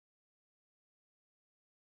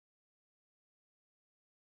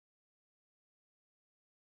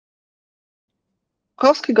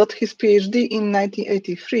Żukowski got his PhD in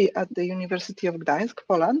 1983 at the University of Gdańsk,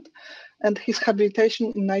 Poland, and his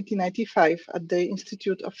habilitation in 1995 at the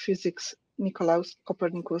Institute of Physics Nicolaus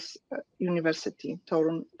Copernicus University,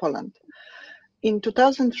 Theorem, Poland. In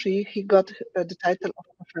 2003, he got the title of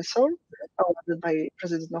professor, awarded by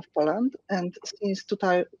President of Poland, and since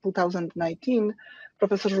 2019,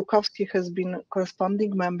 Professor Żukowski has been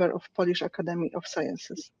corresponding member of Polish Academy of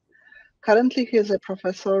Sciences. Currently, he is a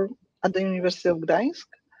professor at the University of Gdańsk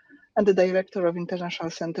and the director of International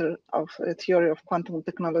Center of Theory of Quantum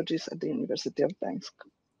Technologies at the University of Gdańsk.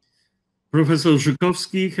 Professor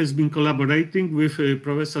Żukowski has been collaborating with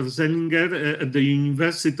Professor Zellinger at the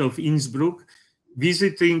University of Innsbruck,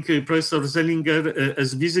 visiting Professor Zellinger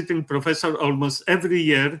as visiting professor almost every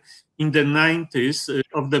year in the 90s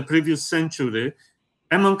of the previous century,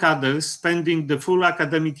 among others, spending the full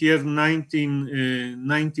academic year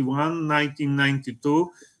 1991,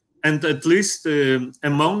 1992, and at least a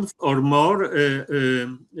month or more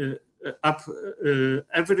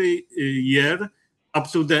every year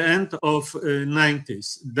up to the end of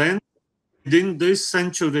 90s. Then, within this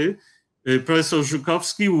century, Professor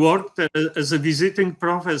Żukowski worked as a visiting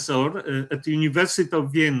professor at the University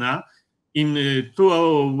of Vienna in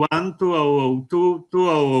 2001, 2002,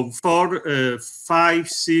 2004, 5,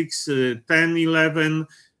 6, 10, 11,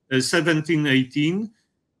 17, 18.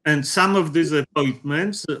 And some of these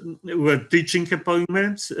appointments were teaching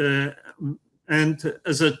appointments. And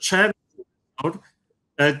as a chair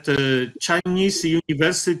at Chinese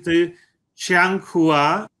University,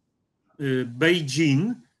 Tsinghua,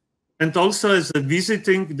 Beijing, and also as a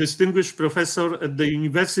visiting distinguished professor at the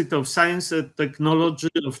University of Science and Technology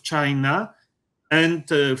of China, and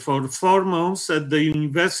for 4 months at the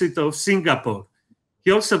University of Singapore. He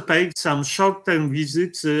also paid some short-term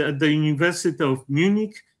visits at the University of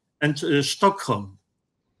Munich and Stockholm.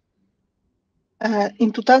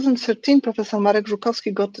 In 2013, Professor Marek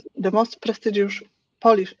Żukowski got the most prestigious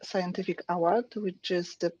Polish Scientific Award, which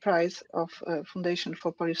is the prize of Foundation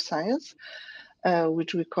for Polish Science,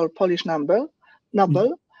 which we call Polish Nobel,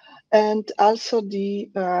 and also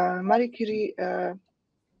the Marie Curie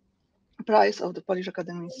Prize of the Polish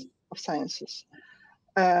Academy of Sciences.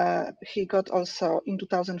 He got also in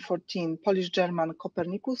 2014 Polish-German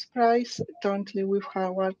Copernicus Prize jointly with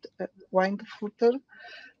Howard Weinfurter,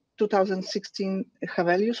 2016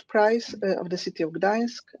 Hevelius Prize of the city of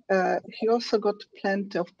Gdańsk. He also got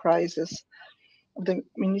plenty of prizes of the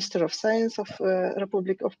Minister of Science of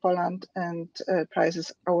Republic of Poland and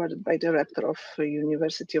prizes awarded by the rector of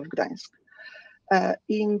University of Gdańsk.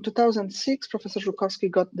 In 2006, Professor Żukowski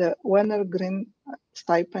got the Wenner Green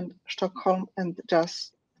Stipend Stockholm, and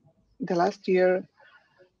just the last year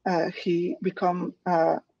he became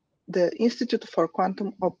the Institute for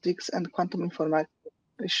Quantum Optics and Quantum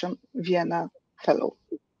Information Vienna Fellow.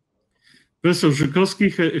 Professor Żukowski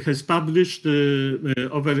has published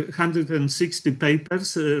over 160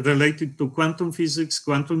 papers related to quantum physics,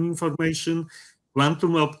 quantum information,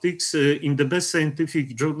 quantum optics in the best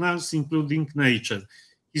scientific journals, including Nature.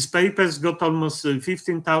 His papers got almost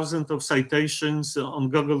 15,000 of citations on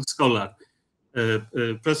Google Scholar.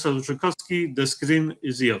 Professor Żukowski, the screen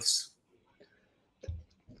is yours.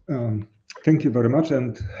 Thank you very much,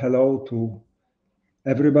 and hello to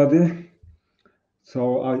everybody.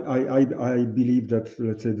 So I believe that,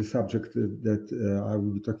 let's say, the subject that I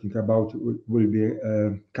will be talking about will be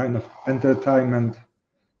a kind of entertainment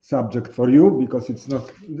subject for you, because it's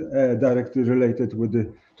not directly related with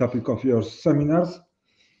the topic of your seminars.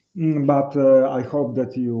 But I hope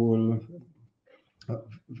that you will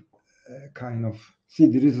kind of see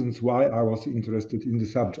the reasons why I was interested in the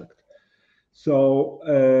subject. So,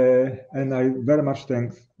 and I very much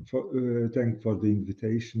thank for the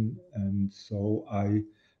invitation, and so I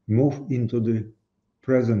move into the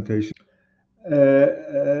presentation.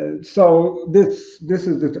 So this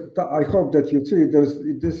is the. I hope that you see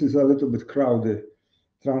this is a little bit crowded.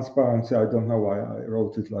 Transparency. I don't know why I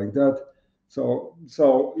wrote it like that. So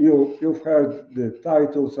you've heard the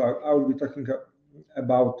title. So I will be talking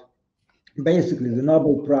about basically the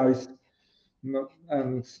Nobel Prize.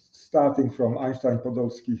 And starting from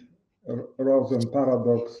Einstein-Podolsky-Rosen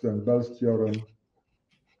paradox, then Bell's theorem,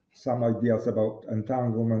 some ideas about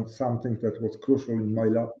entanglement, something that was crucial in my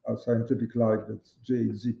scientific life, that's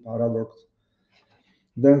GHZ paradox.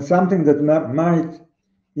 Then something that might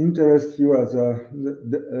interest you as a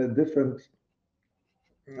different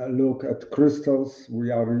look at crystals.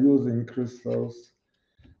 We are using crystals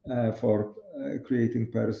for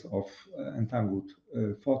creating pairs of entangled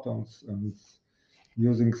photons, and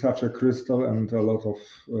using such a crystal and a lot of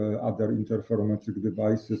other interferometric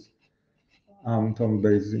devices, Anton,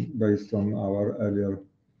 based on our earlier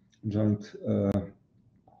joint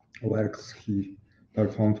works he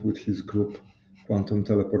performed with his group, quantum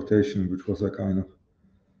teleportation, which was a kind of,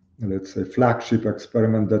 let's say, flagship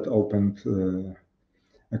experiment that opened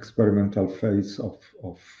experimental phase of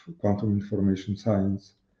quantum information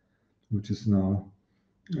science, which is now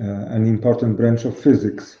an important branch of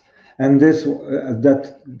physics. And this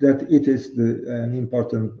that it is an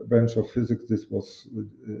important branch of physics. This was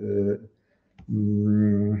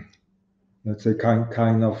let's say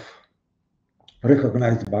kind of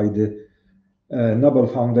recognized by the Nobel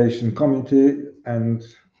Foundation Committee, and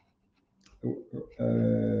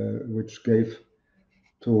which gave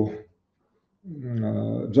to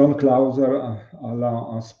John Clauser,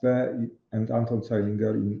 Alain Aspect, and Anton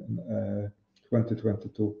Zeilinger in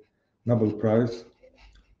 2022 Nobel Prize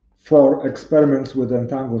for experiments with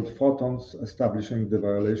entangled photons, establishing the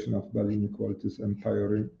violation of Bell inequalities and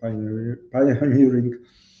pioneering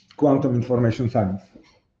quantum information science.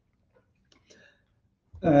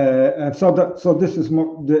 And so this is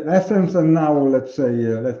more the essence. And now let's say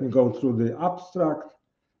let me go through the abstract.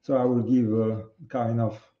 So I will give a kind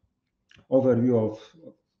of overview of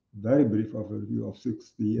very brief overview of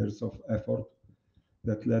 60 years of effort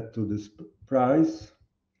that led to this prize.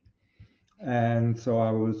 And so I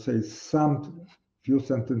will say some few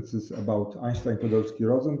sentences about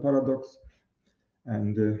Einstein-Podolsky-Rosen paradox,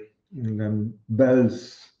 and then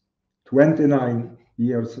Bell's 29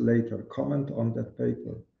 years later comment on that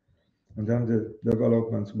paper, and then the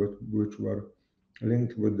developments which were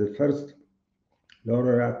linked with the first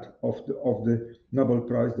laureate of the Nobel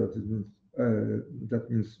Prize, that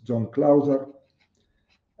means John Clauser,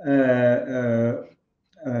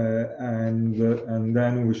 and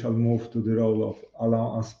then we shall move to the role of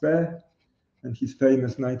Alain Aspect and his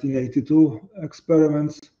famous 1982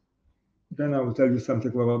 experiments. Then I will tell you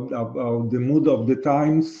something about the mood of the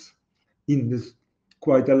times in this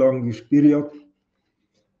quite a longish period,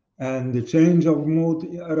 and the change of mood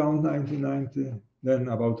around 1990. Then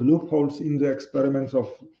about loopholes in the experiments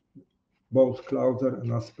of both Clauser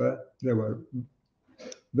and Aspect. They were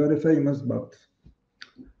very famous, but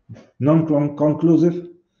non-conclusive.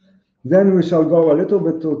 Then we shall go a little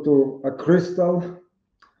bit to a crystal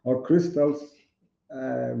or crystals,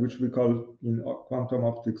 which we call in quantum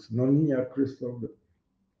optics nonlinear crystals,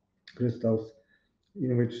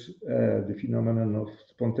 in which the phenomenon of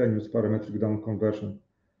spontaneous parametric down conversion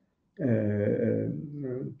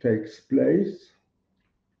takes place.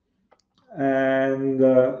 And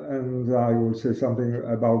I will say something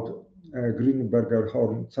about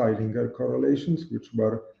Greenberger-Horn-Zeilinger correlations, which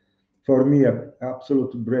were, for me, an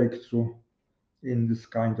absolute breakthrough in this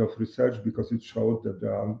kind of research, because it showed that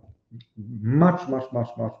there are much more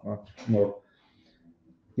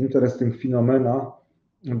interesting phenomena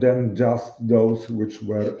than just those which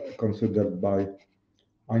were considered by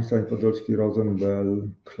Einstein-Podolsky-Rosen, Bell,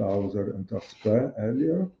 Clauser, and Aspect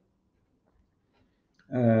earlier.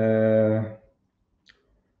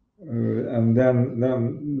 And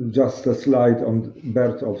then just a slide on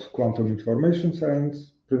Berthold's quantum information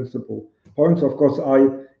science principle points. Of course, I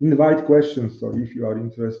invite questions, so if you are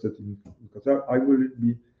interested in, because I will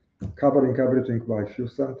be covering everything by few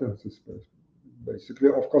sentences, basically.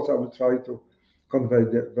 Of course, I will try to convey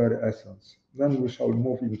the very essence. Then we shall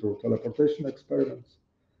move into teleportation experiments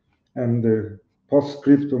and the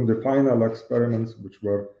postscriptum, the final experiments, which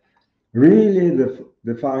were really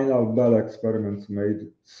the final Bell experiments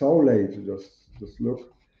made so late. Just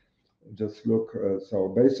look. So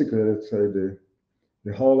basically, let's say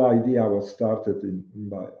the whole idea was started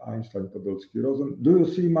by Einstein-Podolsky-Rosen. Do you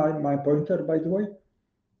see my pointer, by the way?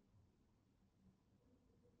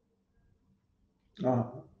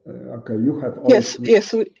 Okay, you have all. Yes, we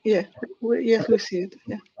see it. Yeah.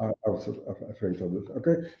 I was afraid of it.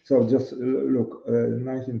 Okay, so just look,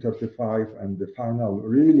 1935, and the final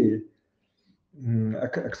really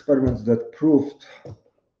experiments that proved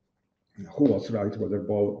who was right, whether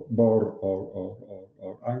Bohr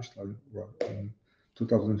or Einstein, were in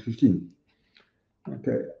 2015.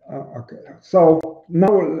 Okay, okay. So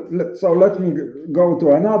now, let me go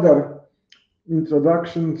to another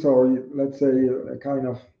introduction. So let's say a kind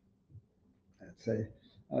of,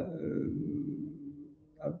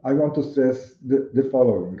 I want to stress the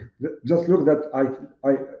following. Just look that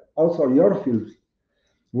I also your field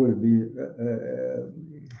will be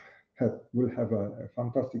will have a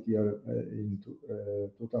fantastic year in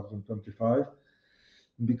 2025,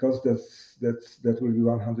 because that will be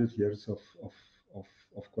 100 years of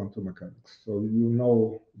quantum mechanics. So you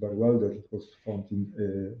know very well that it was formed in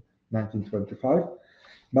 1925,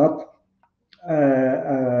 but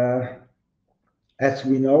as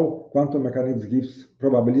we know, quantum mechanics gives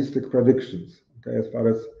probabilistic predictions. Okay, as far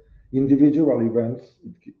as individual events,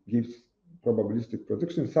 it gives probabilistic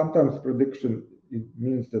predictions. Sometimes prediction, it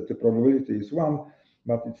means that the probability is 1,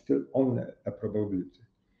 but it's still only a probability.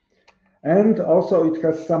 And also it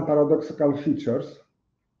has some paradoxical features.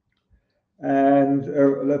 And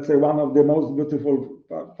let's say one of the most beautiful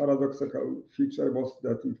paradoxical feature was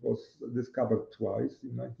that it was discovered twice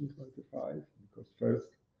in 1925, because first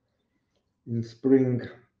in spring,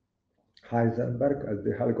 Heisenberg at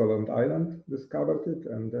the Helgoland Island discovered it,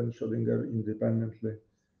 and then Schrödinger independently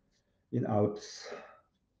in Alps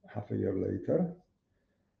half a year later.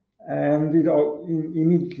 And it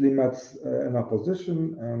immediately met an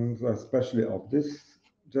opposition, and especially of this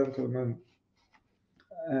gentleman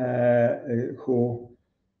who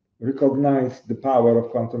recognized the power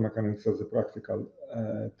of quantum mechanics as a practical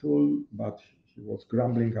tool, but he was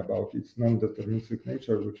grumbling about its non-deterministic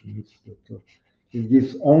nature, which means that it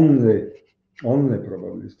gives only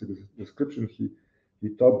probabilistic description. He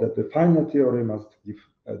thought that the final theory must give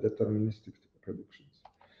deterministic predictions.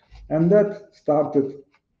 And that started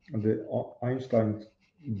the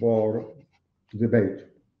Einstein-Bohr debate.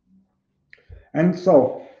 And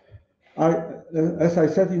so, as I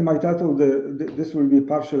said in my title, this will be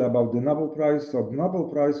partially about the Nobel Prize. So the Nobel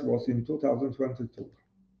Prize was in 2022.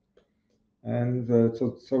 And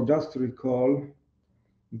so just recall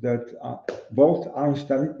that both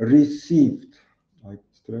Einstein received, I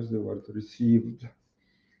stress the word received,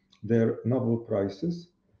 their Nobel Prizes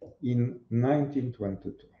in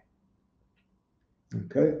 1922.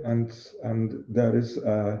 Okay, and there is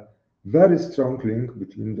a very strong link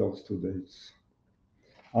between those two dates.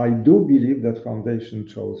 I do believe that Foundation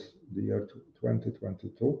chose the year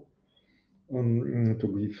 2022 to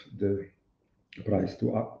give the prize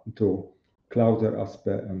to Clauser,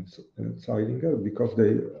 Aspe, and Zeilinger, because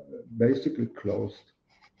they basically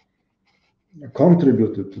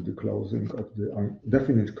contributed to the closing of the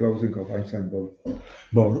definite closing of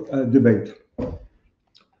Einstein-Bohr debate.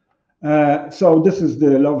 So this is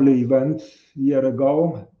the lovely event a year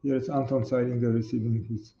ago. Here is Anton Zeilinger receiving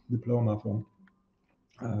his diploma from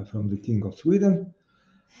the King of Sweden.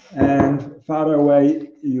 And far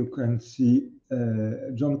away, you can see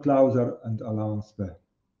John Clauser and Alain Aspect.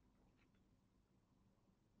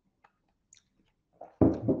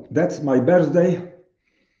 That's my birthday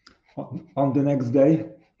on the next day,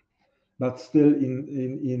 but still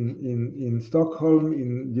in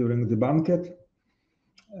Stockholm during the banquet.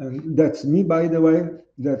 And that's me, by the way.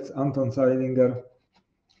 That's Anton Zeilinger,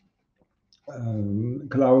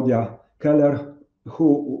 Claudia Keller,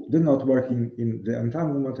 who did not work in the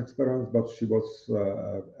entanglement experiments, but she was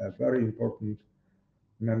a very important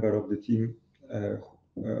member of the team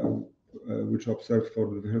which observed for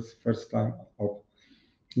the first time of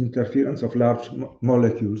interference of large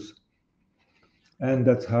molecules. And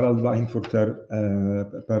that's Harald Weinfurter,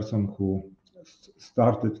 a person who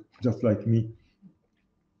started, just like me,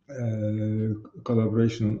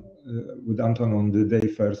 collaboration with Anton on the day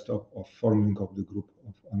first of forming of the group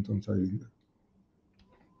of Anton Zeilinger.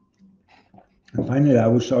 And finally, I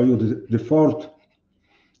will show you the fourth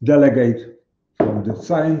delegate from the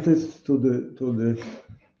scientists to the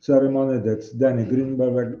ceremony. That's Danny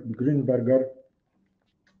Greenberger,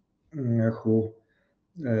 who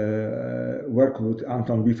worked with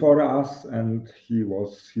Anton before us, and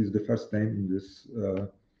he's the first name in this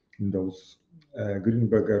in those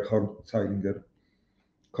Greenberger-Zeilinger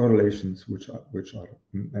correlations which are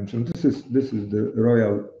mentioned. This is the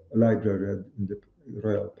Royal Library in the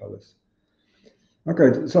Royal Palace.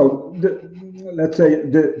 Okay, so let's say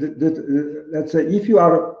if you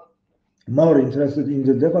are more interested in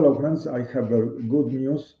the developments, I have good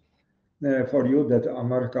news for you, that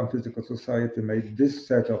American Physical Society made this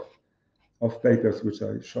set of papers which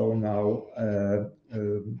I show now.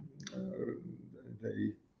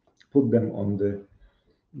 They put them on the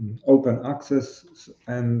open access,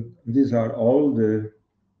 and these are all the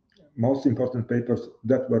most important papers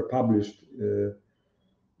that were published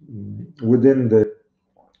within the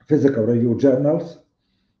physical review journals,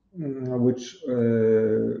 which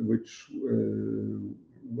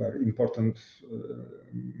were important,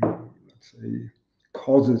 let's say,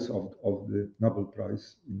 causes of the Nobel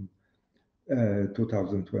Prize in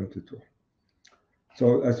 2022.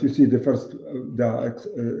 So as you see, the first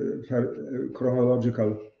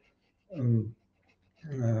chronological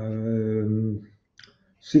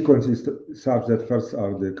sequence is such that first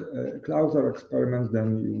are the Clauser experiments,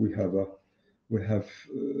 then we have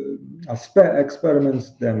Aspect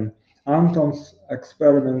experiments, then Anton's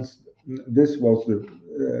experiments. This was the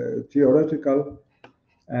theoretical,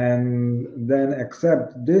 and then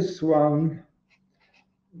except this one,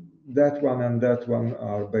 that one and that one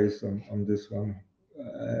are based on this one.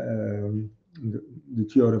 The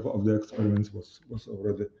theory of the experiments was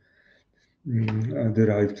already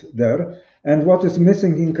derived there. And what is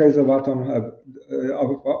missing in case of atom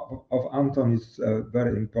of Anton is a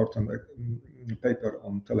very important paper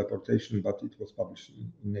on teleportation, but it was published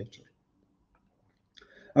in Nature.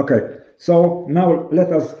 Okay, so now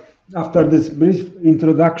let us, after this brief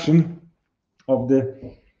introduction of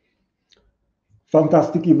the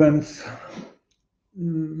fantastic events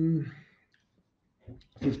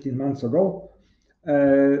 15 months ago,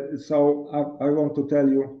 so I want to tell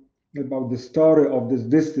you about the story of this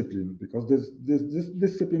discipline, because this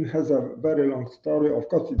discipline has a very long story. Of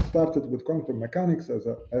course, it started with quantum mechanics,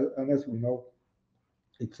 and as we know,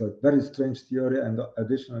 it's a very strange theory, and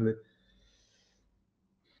additionally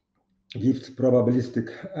gives probabilistic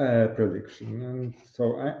prediction. And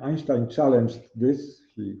so Einstein challenged this.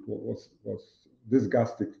 He was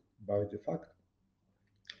disgusted by the fact.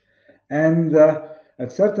 And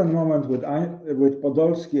at certain moment with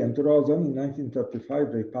Podolsky and Rosen in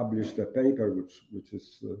 1935, they published a paper which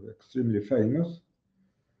is extremely famous.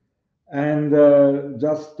 And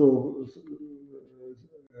just to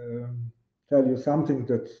tell you something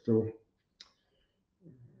that to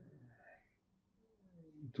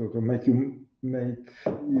make you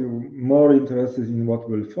more interested in what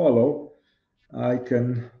will follow, I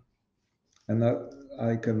can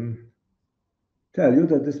tell you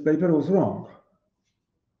that this paper was wrong.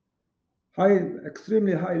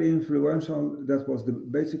 Extremely highly influential. That was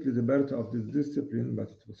basically the birth of this discipline, but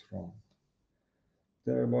it was wrong.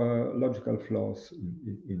 There were logical flaws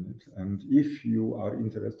in it, and if you are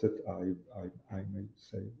interested, I may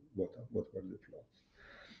say what were the flaws.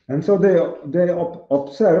 And so they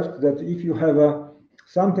observed that if you have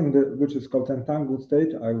something which is called entangled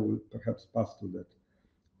state, I will perhaps pass to that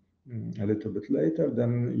a little bit later,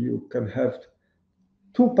 then you can have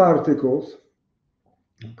two particles,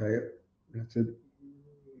 okay, let's say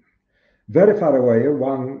very far away,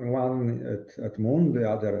 one at Moon, the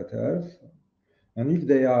other at Earth, and if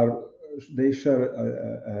they share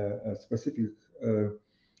a specific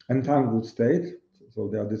entangled state, so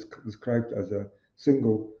they are described as a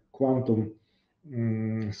single quantum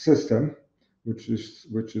system, which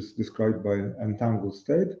is described by entangled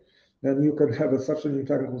state, then you can have such an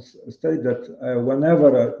entangled state that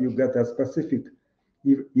whenever you get a specific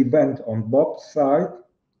event on both sides,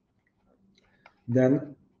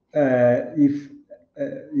 then if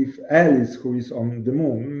Alice, who is on the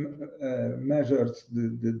Moon, measures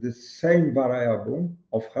the same variable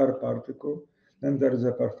of her particle, then there is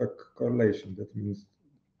a perfect correlation. That means,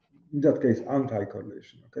 in that case,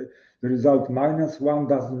 anti-correlation. Okay, the result -1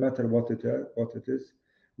 doesn't matter what it is,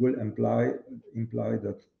 will imply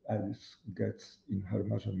that Alice gets in her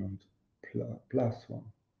measurement +1.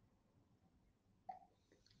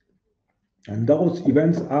 And those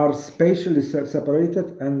events are spatially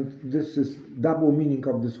separated, and this is double meaning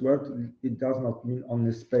of this word. It does not mean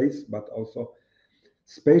only space, but also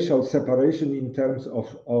spatial separation in terms of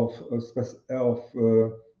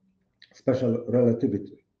special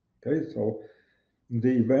relativity. Okay, so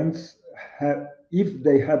the events have, if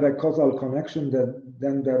they have a causal connection,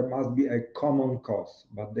 then there must be a common cause,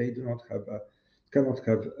 but they do not have cannot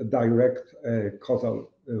have a direct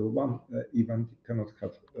causal. One event cannot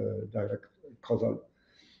have direct causal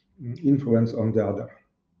influence on the other.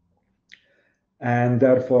 And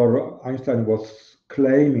therefore, Einstein was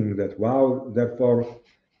claiming that, wow, therefore,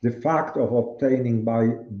 the fact of obtaining by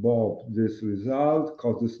Bob this result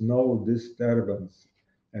causes no disturbance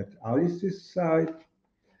at Alice's side.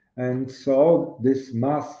 And so this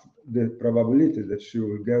the probability that she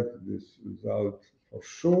will get this result for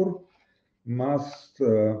sure must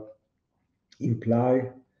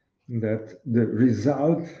imply that the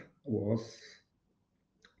result was,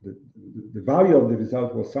 the value of the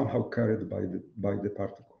result was somehow carried by the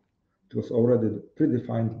particle. It was already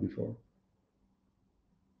predefined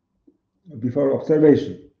before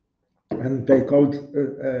observation, and they called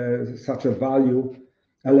such a value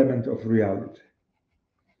element of reality.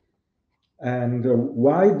 And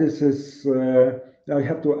why this is, I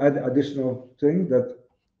have to add additional thing that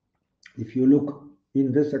if you look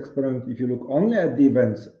in this experiment, if you look only at the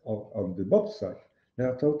events of the both sides, they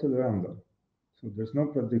are totally random. So there's no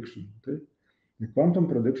prediction. Okay? The quantum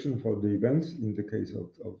prediction for the events in the case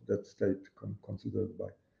of that state considered by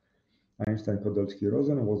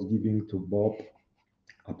Einstein-Podolsky-Rosen was giving to Bob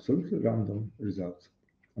absolutely random results.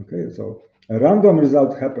 Okay, so a random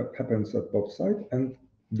result happens at both sides, and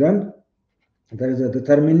then there is a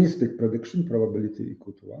deterministic prediction, probability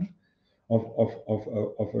equal to 1,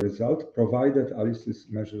 of a result, provided Alice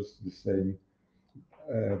measures the same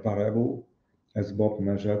variable as Bob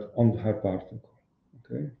measured on her particle.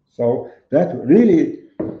 Okay, so that really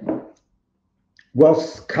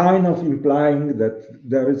was kind of implying that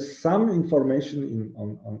there is some information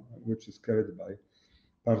on which is carried by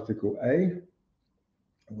particle A,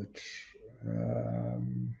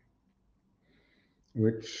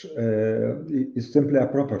 which is simply a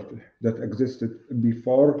property that existed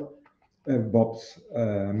before Bob's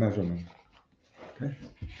measurement, okay,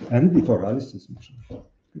 and before Alice's measurement.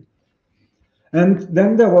 And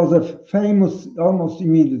then there was a famous, almost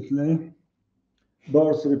immediately,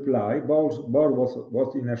 Bohr's reply. Bohr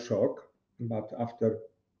was in a shock, but after,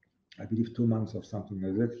 I believe, 2 months or something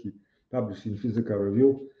like that, he published in Physical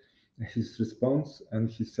Review his response, and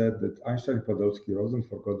he said that Einstein-Podolsky-Rosen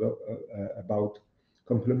forgot about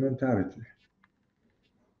complementarity.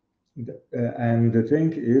 And the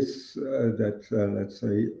thing is that, let's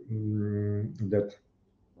say, that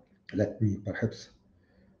let me perhaps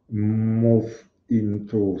move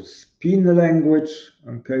into spin language.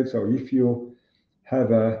 Okay, so if you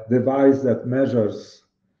have a device that measures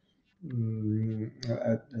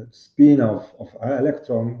a spin of an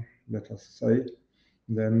electron, let us say,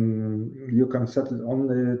 then you can set it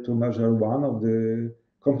only to measure one of the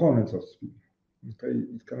components of spin. Okay,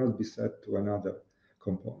 it cannot be set to another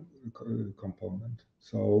component.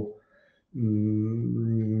 So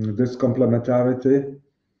this complementarity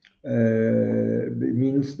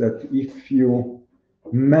means that if you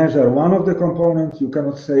measure one of the components, you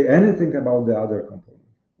cannot say anything about the other component,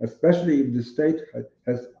 especially if the state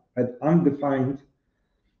had undefined,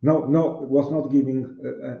 was not giving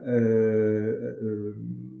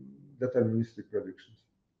deterministic predictions.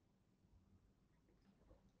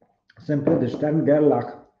 Simply the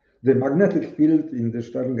Stern-Gerlach, the magnetic field in the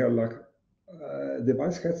Stern-Gerlach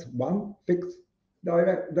device has one fixed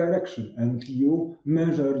direction, and you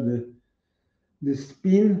measure the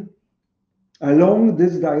spin along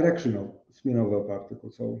this direction of spin of a particle.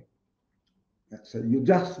 So let's say you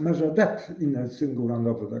just measure that in a single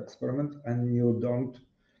random experiment, and you don't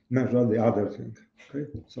measure the other thing. Okay,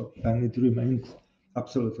 so and it remains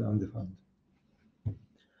absolutely undefined.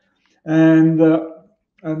 And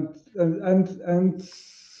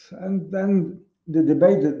then the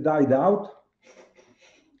debate died out.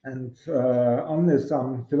 And only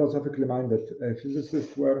some philosophically minded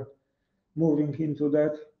physicists were moving into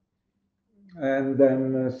that. And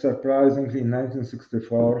then, surprisingly, in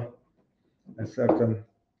 1964, a certain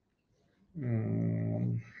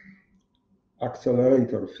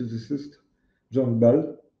accelerator physicist, John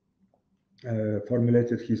Bell,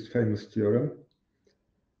 formulated his famous theorem,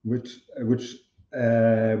 which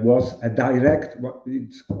was a direct,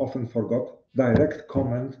 it's often forgot, direct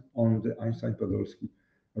comment on the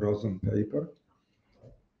Einstein-Podolsky-Rosen paper,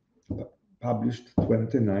 published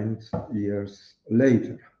 29 years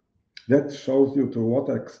later. That shows you to what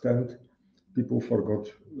extent people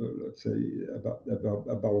forgot, let's say,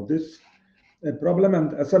 about this problem.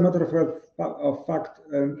 And as a matter of fact,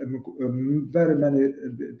 very many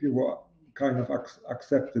people kind of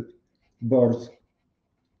accepted Bohr's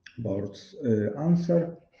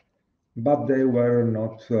answer, but they were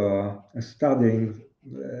not studying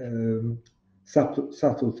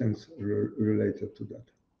subtle things related to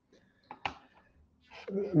that.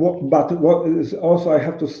 But what is also, I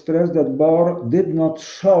have to stress that Bohr did not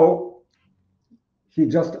show, he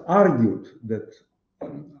just argued that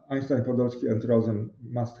Einstein-Podolsky and Rosen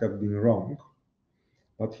must have been wrong,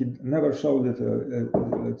 but he never showed it,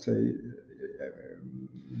 let's say,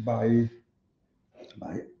 by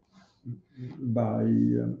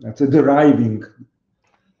let's say, deriving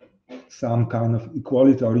some kind of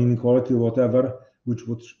equality or inequality, whatever, which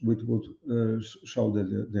would show that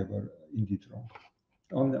they were indeed wrong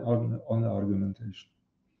on the argumentation.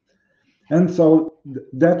 And so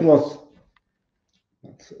that was,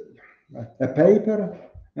 let's say, a paper,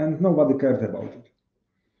 and nobody cared about it.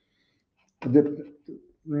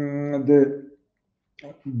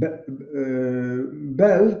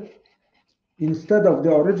 Bell, instead of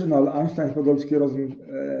the original Einstein-Podolsky-Rosen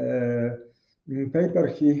paper,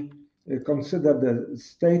 he considered the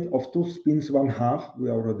state of two spins 1/2. We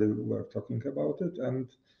already were talking about it, and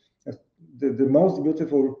the most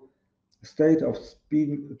beautiful state of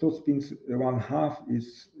two spins 1/2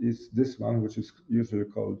 is this one, which is usually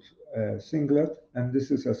called singlet, and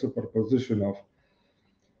this is a superposition of,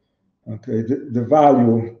 okay, the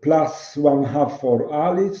value plus 1/2 for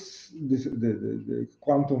Alice, this the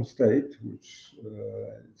quantum state, which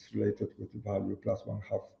is related with the value plus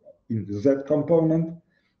 1/2 in the Z component.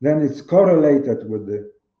 Then it's correlated with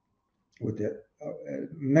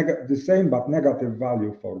the same but negative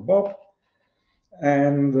value for Bob,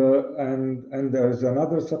 and there is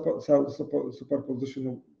another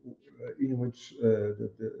superposition in which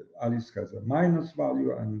Alice has a minus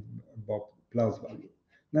value and Bob plus value.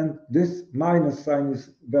 Then this minus sign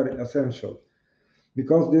is very essential,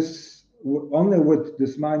 because this only with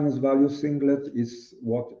this minus value singlet is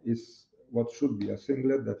what should be a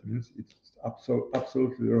singlet. That means it's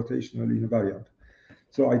absolutely rotationally invariant.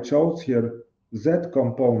 So I chose here Z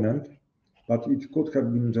component, but it could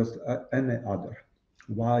have been just any other,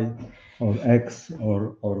 Y or X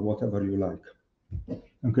or whatever you like.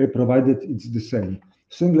 Okay, provided it's the same.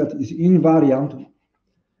 Singlet is invariant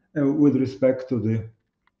with respect to the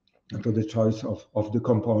choice of the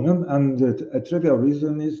component, and a trivial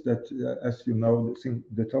reason is that, as you know,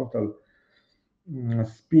 the total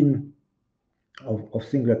spin of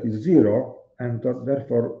singlet is 0, and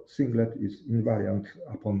therefore singlet is invariant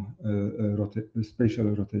upon spatial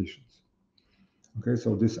rotations. Okay,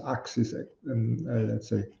 so this axis, let's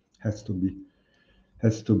say, has to be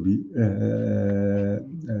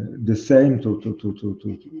the same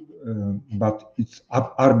but it's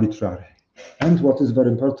arbitrary. And what is very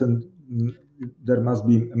important, there must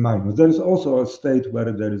be a minus. There is also a state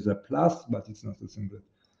where there is a plus, but it's not a singlet.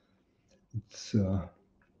 It's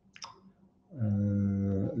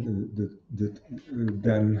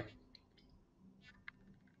then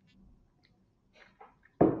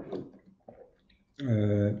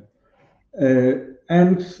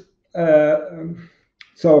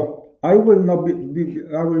so I will not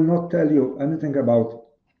tell you anything about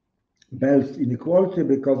Bell's inequality,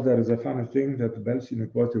 because there is a funny thing that Bell's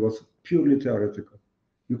inequality was purely theoretical.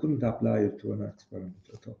 You couldn't apply it to an experiment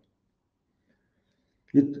at all.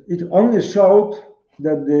 It only showed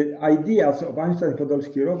that the ideas of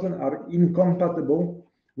Einstein-Podolsky-Rosen are incompatible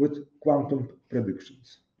with quantum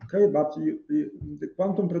predictions. Okay, but the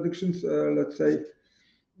quantum predictions, let's say,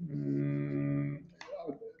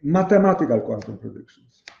 mathematical quantum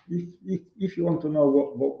predictions. If you want to know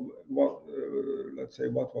what let's say,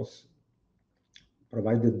 what was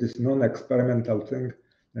provided this non-experimental thing,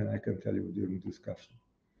 then I can tell you during discussion.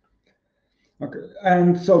 Okay,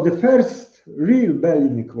 and so the first real Bell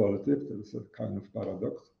inequality, that's a kind of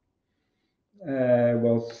paradox,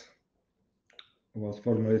 was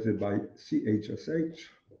formulated by CHSH,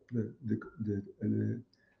 the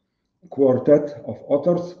quartet of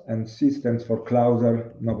authors, and C stands for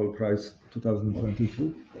Clauser, Nobel Prize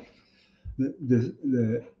 2022.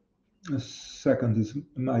 The second is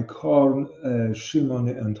Mike Horn,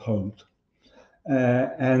 Shimony, and Holt.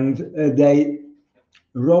 And they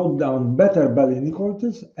wrote down better Bell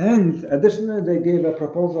inequalities, and additionally they gave a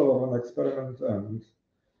proposal of an experiment,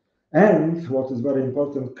 and what is very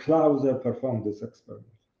important, Clauser performed this experiment.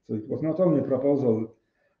 So it was not only a proposal,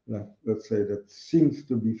 let's say, that seems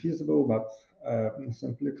to be feasible, but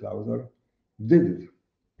simply Clauser did it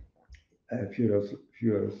a few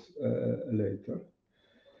years later.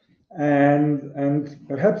 And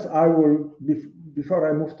perhaps I will, before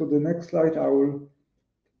I move to the next slide, I will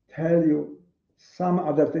tell you some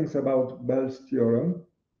other things about Bell's theorem,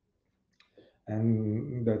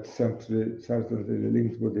 and that's certainly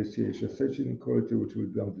linked with the CHSH inequality, which will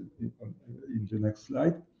be in the next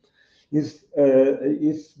slide, is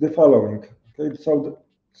the following. Okay, so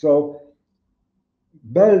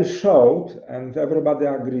Bell showed, and everybody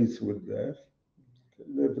agrees with this,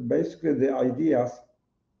 that basically the ideas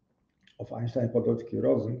of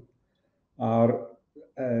Einstein-Podolsky-Rosen are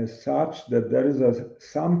such that there is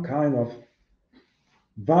some kind of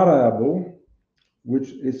variable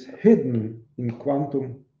which is hidden in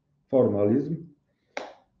quantum formalism.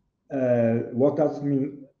 What does it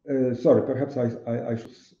mean? Sorry, perhaps I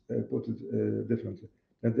should put it differently.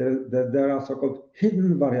 That there are so-called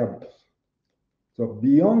hidden variables. So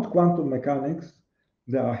beyond quantum mechanics,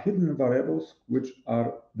 there are hidden variables which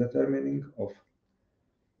are determining of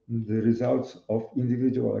the results of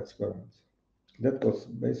individual experiments. That was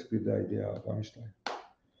basically the idea of Einstein.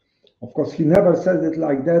 Of course, he never said it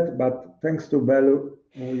like that, but thanks to Bell,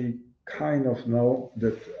 we kind of know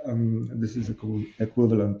that this is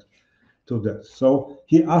equivalent to that. So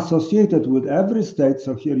he associated with every state,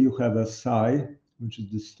 so here you have a psi, which is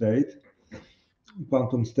the state,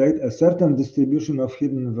 quantum state, a certain distribution of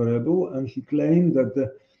hidden variable, and he claimed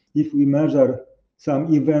that if we measure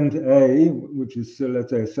some event A, which is, let's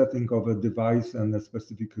say, a setting of a device and a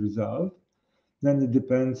specific result, then it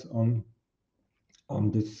depends on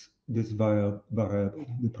this variable,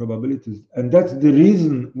 the probabilities. And that's the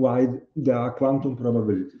reason why there are quantum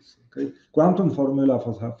probabilities. Okay, quantum formula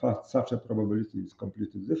for such a probability is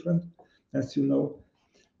completely different, as you know.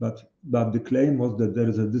 But the claim was that there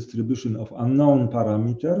is a distribution of unknown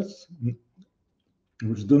parameters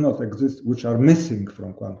which do not exist, which are missing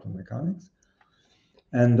from quantum mechanics.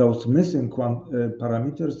 And those missing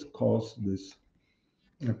parameters cause this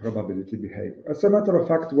probability behavior. As a matter of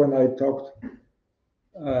fact, when I talked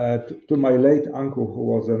to my late uncle, who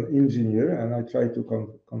was an engineer, and I tried to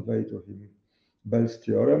convey to him Bell's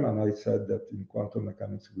theorem, and I said that in quantum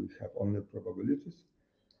mechanics we have only probabilities,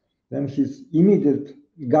 then his immediate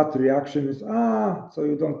gut reaction is, so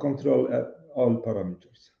you don't control all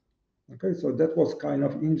parameters. Okay, so that was kind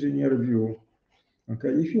of engineer view. Okay,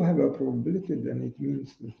 if you have a probability, then it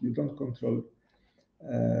means that you don't control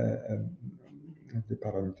the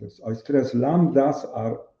parameters. I stress lambdas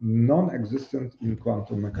are non-existent in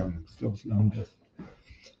quantum mechanics, those lambdas.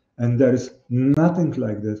 And there is nothing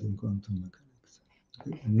like that in quantum mechanics.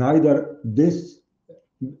 Okay? Neither this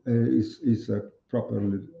is a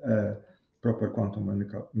proper quantum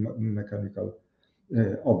mechanical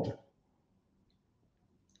object.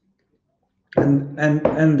 And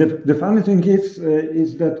the funny thing is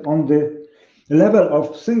that on the level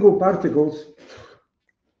of single particles,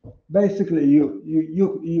 basically you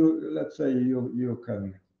let's say you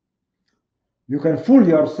can fool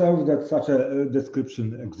yourself that such a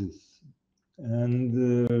description exists, and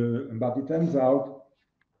but it turns out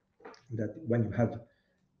that when you have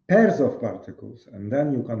pairs of particles, and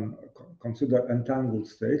then you can consider entangled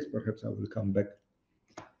states. Perhaps I will come back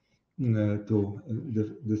to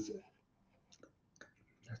this,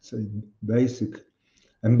 let's say, basic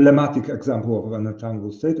emblematic example of an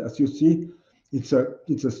entangled state. As you see, it's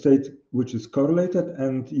a state which is correlated,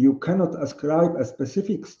 and you cannot ascribe a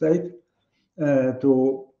specific state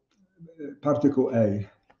to particle A,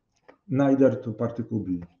 neither to particle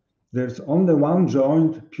B. There's only one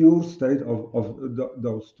joint pure state of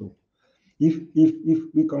those two.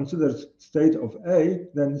 If we consider state of A,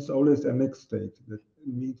 then it's always a mixed state. That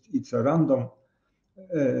means it's a random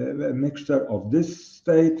mixture of this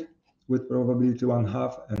state with probability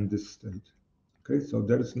 1/2 and this state. Okay, so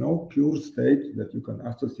there is no pure state that you can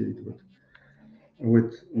associate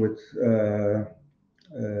with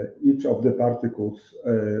each of the particles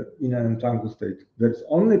in an entangled state. There's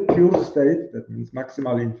only pure state, that means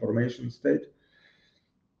maximal information state,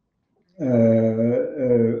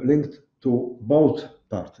 linked to both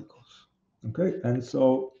particles. Okay, and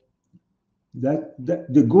so that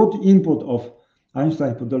the good input of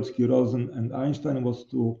Einstein-Podolsky-Rosen and Einstein was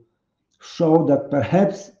to show that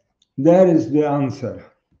perhaps there is the answer,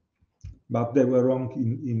 but they were wrong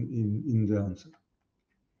in the answer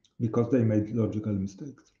because they made logical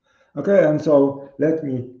mistakes. Okay, and so let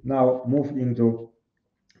me now move into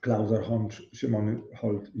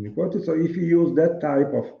Clauser-Shimon-Holt inequality. So if you use that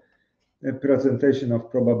type of presentation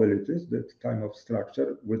of probabilities, that type of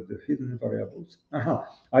structure with the hidden variables.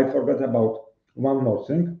 I forgot about one more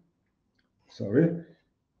thing. Sorry.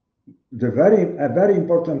 A very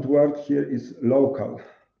important word here is local.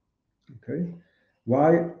 Okay.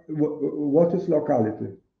 Why? What is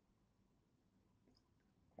locality?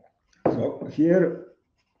 So here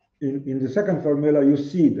in the second formula, you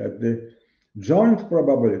see that the joint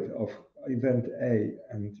probability of event A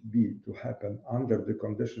and B to happen under the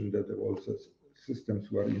condition that the whole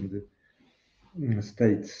systems were in the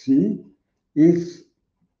state C is,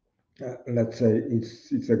 let's say,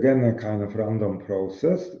 it's again a kind of random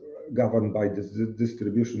process governed by this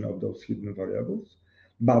distribution of those hidden variables.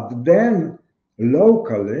 But then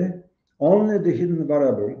locally, only the hidden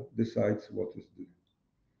variable decides what is the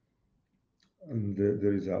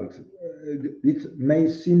result. It may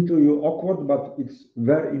seem to you awkward, but it's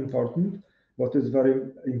very important. What is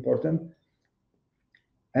very important?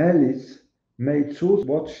 Alice may choose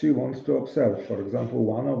what she wants to observe. For example,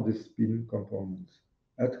 one of the spin components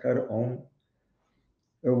at her own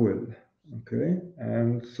will. Okay,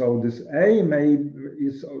 and so this A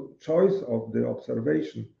is a choice of the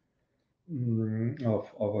observation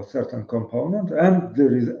of a certain component, and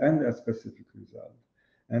there is a specific result.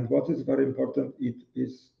 And what is very important, it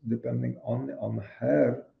is depending only on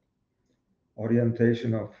her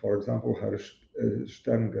orientation of, for example, her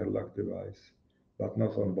Stern-Gerlach device, but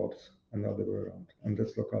not on Bob's, another way around, and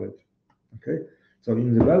that's locality. Okay, so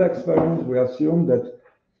in the Bell experiment, we assume that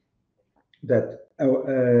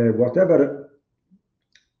whatever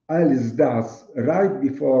Alice does right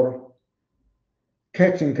before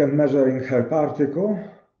catching and measuring her particle,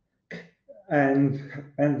 and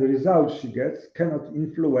the result she gets cannot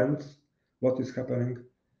influence what is happening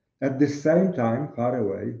at the same time far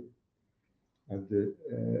away at the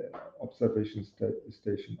observation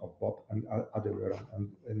station of Bob and other way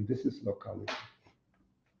around, and this is locality.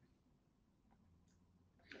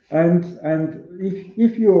 And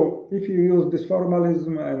if you use this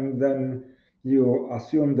formalism and then you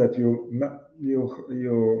assume that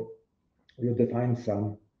you define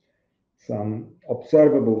some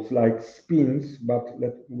observables like spins, but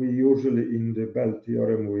we usually in the Bell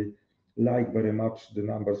theorem we like very much the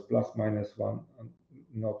numbers plus minus 1 and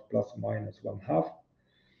not plus minus 1/2.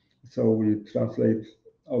 So we translate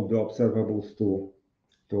all the observables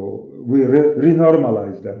we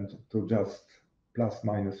renormalize them to just plus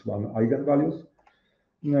minus 1 eigenvalues.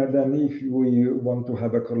 Then if we want to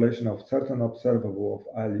have a correlation of certain observable of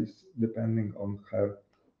Alice depending on her,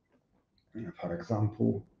 for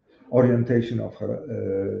example, orientation of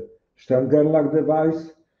her Stern-Gerlach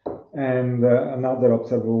device, and another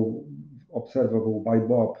observable by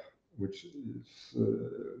Bob, which is,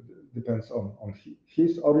 depends on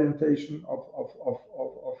his orientation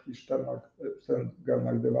of his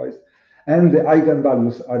Stern-Gerlach device, and the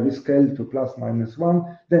eigenvalues are rescaled to plus minus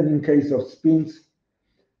 1. Then in case of spins,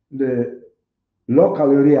 the local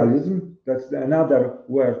realism, that's another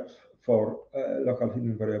word for local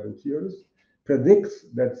hidden variable theories, predicts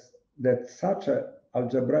that such an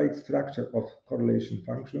algebraic structure of correlation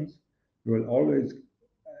functions will always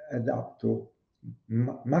add up to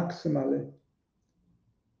maximally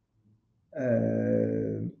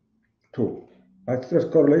 2. But stress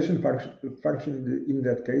correlation function in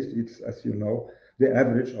that case, it's, as you know, the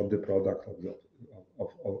average of the product of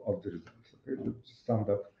the results. Okay? The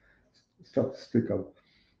standard statistical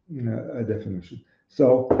definition.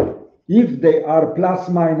 So if they are plus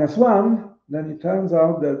minus 1, then it turns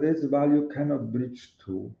out that this value cannot breach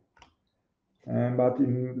 2. But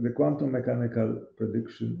in the quantum mechanical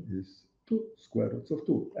prediction is 2 square roots of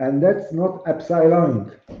 2. And that's not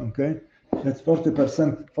epsiloning, okay? That's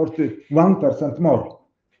 40%, 41% more.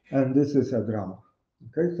 And this is a drama.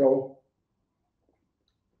 Okay, so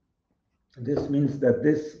this means that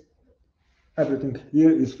everything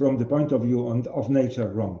here is from the point of view of nature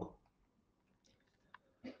wrong.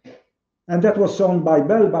 And that was shown by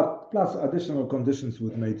Bell, but plus additional conditions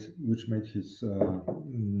which made his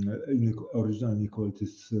original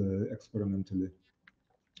inequalities experimentally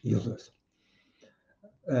useless.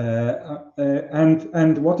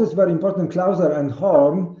 And what is very important, Clauser and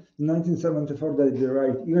Horn in 1974 they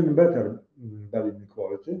derived even better Bell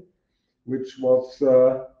inequality, which looks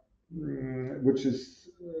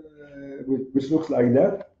like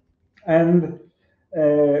that. And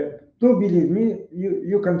do believe me,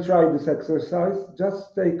 you can try this exercise.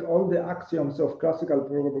 Just take all the axioms of classical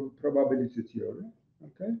probability theory,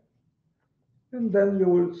 okay? And then you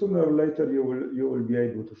will sooner or later you will be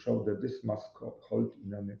able to show that this must hold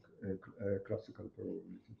in any classical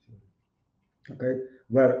probability theory. Okay,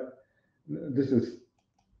 where this is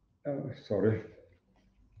back.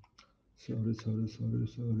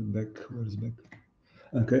 Where's back?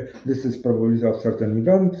 Okay, this is probability of certain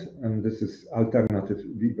event, and this is alternative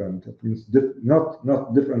event. That means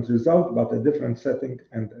not different result, but a different setting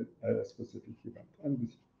and a specific event,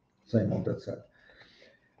 and same on that side.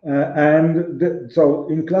 So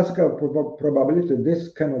in classical probability, this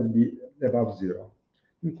cannot be above 0.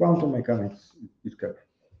 In quantum mechanics, it can.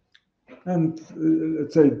 And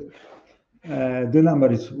let's say the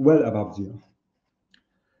number is well above 0.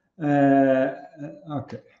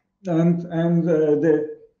 Okay, and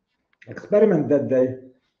the experiment that they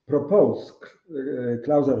proposed,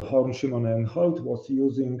 Clauser, Horn, Shimon, and Holt, was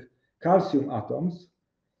using calcium atoms,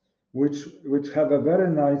 which have a very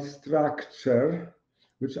nice structure,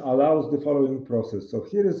 which allows the following process. So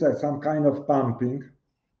here is some kind of pumping.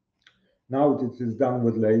 Now it is done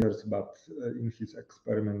with lasers, but in his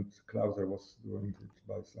experiment, Clauser was doing it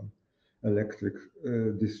by some electric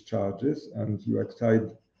discharges, and you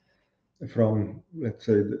excite from, let's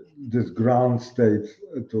say, this ground state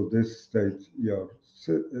to this state your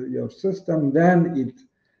system. Then it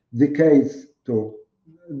decays to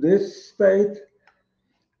this state,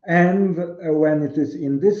 and when it is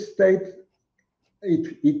in this state,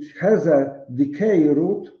 it has a decay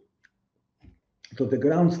route to the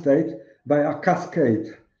ground state by a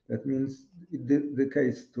cascade. That means it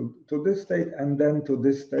decays to this state and then to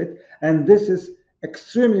this state, and this is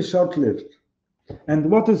extremely short-lived.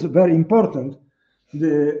 And what is very important,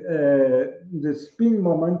 the spin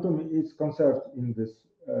momentum is conserved in this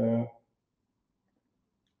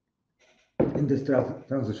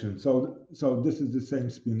transition. So this is the same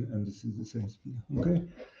spin and this is the same spin. Okay,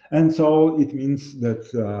 and so it means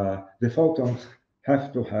that the photons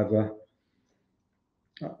have to have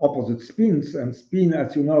opposite spins, and spin,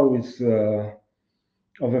 as you know, is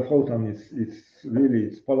of a photon is really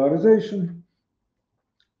its polarization.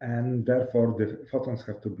 And therefore the photons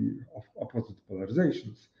have to be of opposite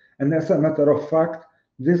polarizations. And as a matter of fact,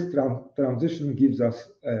 this transition gives us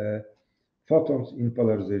photons in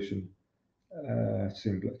polarization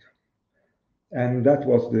singlet. And that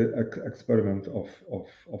was the experiment of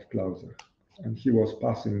Clauser. And he was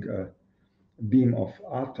passing a beam of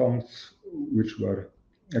atoms which were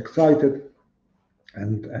excited,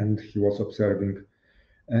 and he was observing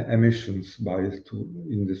emissions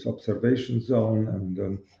in this observation zone,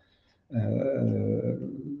 and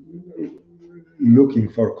looking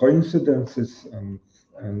for coincidences,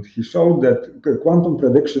 and he showed that the quantum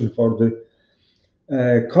prediction for the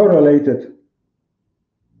correlated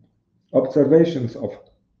observations of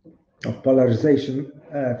polarization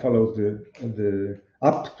follows the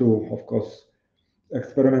up to, of course,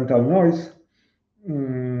 experimental noise,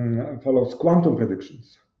 follows quantum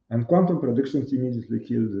predictions. And quantum predictions immediately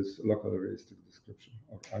kill this local realistic description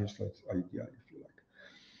of Einstein's idea, if you like.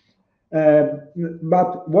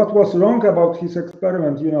 But what was wrong about his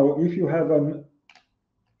experiment, you know, if you have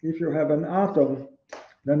an atom,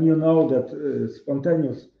 then you know that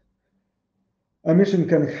spontaneous emission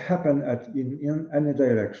can happen in any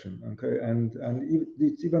direction, okay? And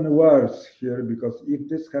it's even worse here, because if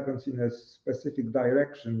this happens in a specific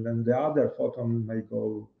direction, then the other photon may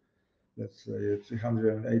go, let's say,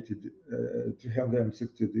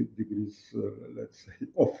 360 degrees, let's say,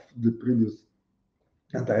 off the previous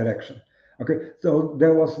direction. Okay, so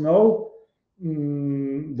there was no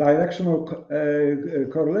directional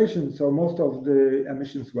correlation, so most of the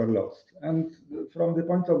emissions were lost. And from the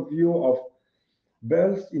point of view of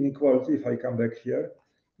Bell's inequality, if I come back here,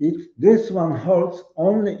 this one holds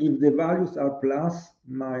only if the values are plus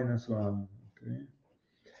minus 1. Okay,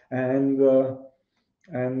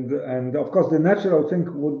 and of course the natural thing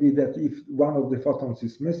would be that if one of the photons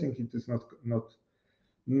is missing, it is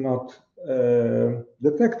not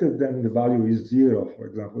detected, then the value is 0, for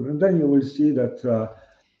example, and then you will see that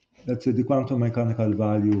let's say the quantum mechanical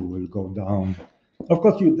value will go down. Of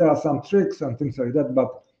course, there are some tricks and things like that,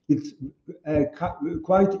 but it's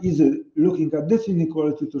quite easy looking at this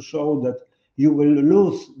inequality to show that you will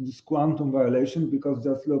lose this quantum violation, because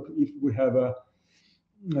just look, if we have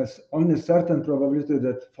only a certain probability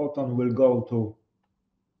that photon will go to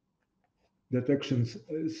detection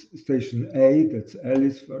station A, that's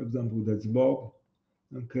Alice, for example, that's Bob,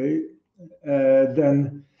 okay,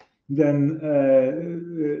 then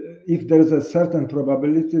if there's a certain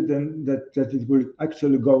probability, then that it will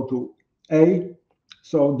actually go to A,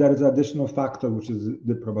 so there's an additional factor, which is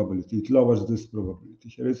the probability. It lowers this probability.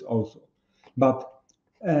 Here is also, but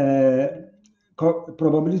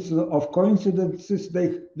probabilities of coincidences,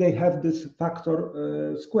 they have this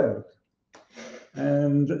factor squared.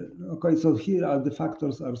 And okay, so here are the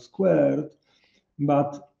factors are squared,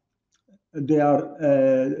 but they are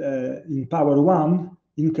in power 1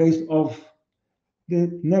 in case of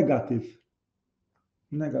the negative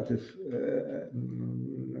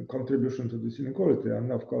contribution to this inequality.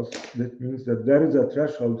 And of course, that means that there is a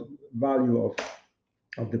threshold value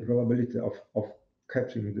of the probability of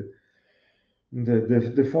catching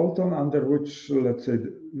the photon, under which, let's say,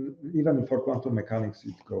 even for quantum mechanics,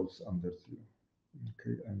 it goes under 0.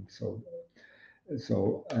 Okay, and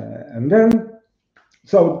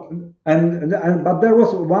but there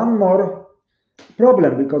was one more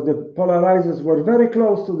problem, because the polarizers were very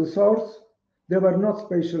close to the source. They were not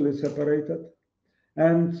spatially separated,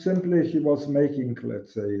 and simply he was making,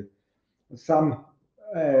 let's say,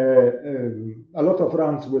 a lot of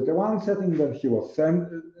runs with the one setting, then he was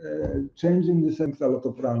changing the settings, a lot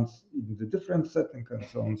of runs in the different setting, and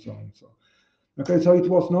so on, so on, so on. Okay, so it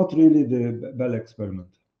was not really the Bell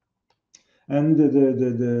experiment. And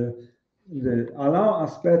the Alain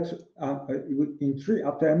Aspect in 3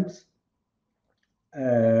 attempts,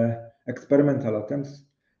 experimental attempts,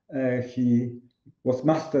 he was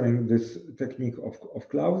mastering this technique of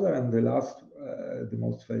Clauser, and the last, the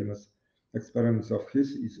most famous experiments of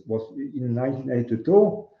his was in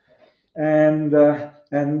 1982, and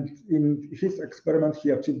in his experiment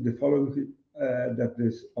he achieved the following: that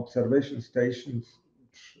these observation stations,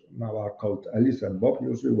 which now are called Alice and Bob,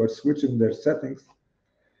 usually were switching their settings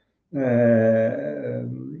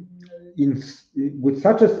with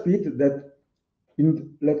such a speed that,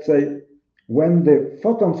 let's say, when the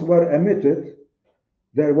photons were emitted,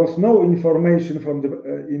 there was no information from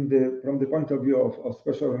the point of view of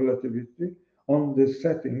special relativity on the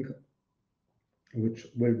setting, which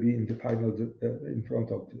will be in the final in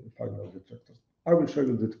front of the final detector. I will show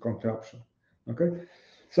you the contraption. Okay,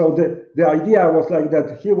 so the idea was like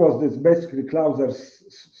that. Here was this basically Clauser's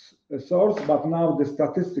source, but now the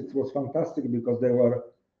statistics was fantastic, because they were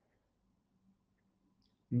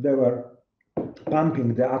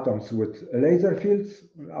pumping the atoms with laser fields.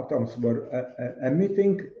 Atoms were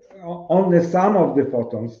emitting only some of the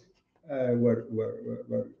photons were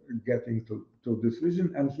getting to this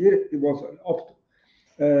region. And here it was an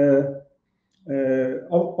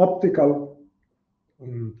optical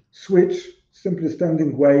switch, simply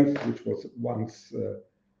standing wave, which was once,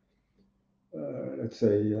 let's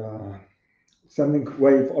say, standing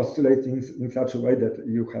wave oscillating in such a way that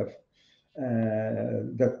you have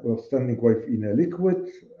that was standing wave in a liquid,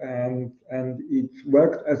 and it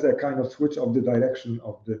worked as a kind of switch of the direction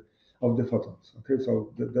of the photons. Okay,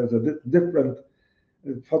 so there's a different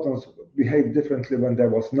photons behave differently when there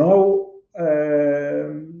was no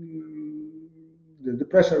the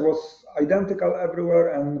pressure was identical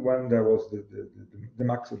everywhere, and when there was the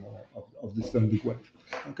maximum of the standing wave.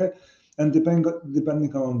 Okay, and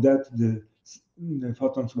depending on that, the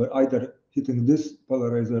photons were either hitting this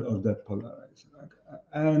polarizer or that polarizer. Okay?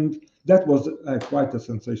 And that was quite a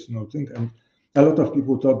sensational thing, and a lot of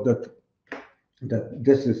people thought that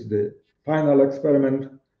this is the final experiment,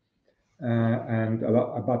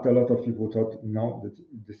 but a lot of people thought no, that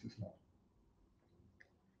this is not.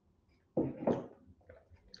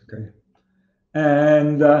 Okay,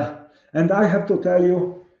 and I have to tell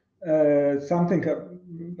you something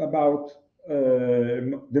about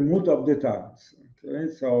the mood of the times.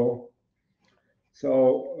 Okay, so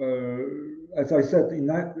as I said, in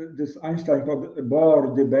this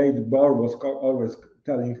Einstein-Bohr debate, Bohr was always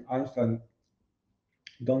telling Einstein,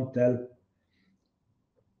 "Don't tell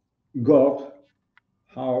God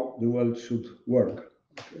how the world should work."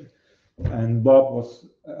 Okay. And Bob was,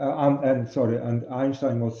 and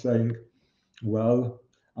Einstein was saying, "Well,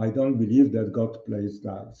 I don't believe that God plays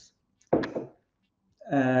dice,"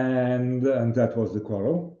 and that was the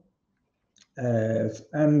quarrel.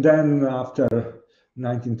 And then after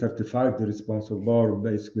 1935, the response of Bohr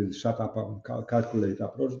basically shut up and calculate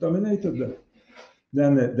approach dominated them.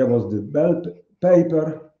 Then there was the Bell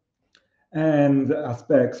paper and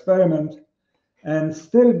Asper experiment, and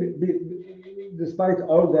still, despite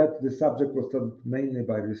all that, the subject was studied mainly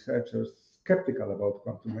by researchers skeptical about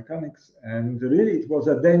quantum mechanics, and really it was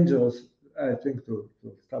a dangerous, I think, to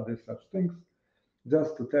study such things.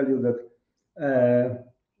 Just to tell you that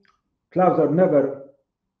Clauser never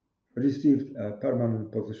received a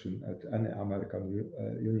permanent position at any American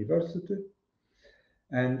university,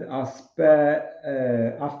 and Asper,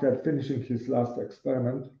 after finishing his last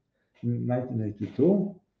experiment in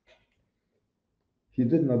 1982, he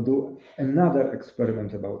did not do another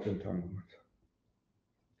experiment about entanglement.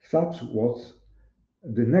 Such was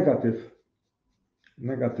the negative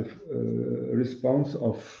response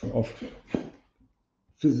of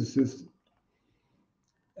physicists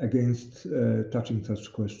against touching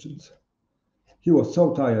such questions. He was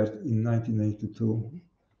so tired in 1982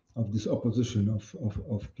 of this opposition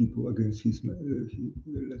of people against his,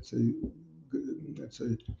 let's say,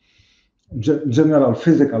 general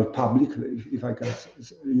physical public, if I can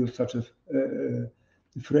use such a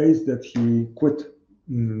phrase, that he quit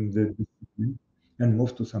the discipline and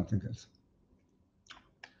moved to something else.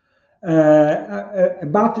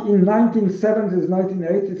 But in 1970s,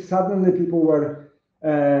 1980s, suddenly people were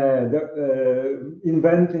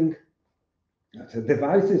inventing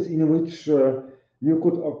devices in which you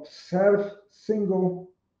could observe single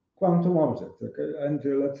quantum objects. Okay? And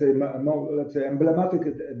let's say emblematic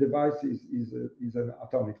device is an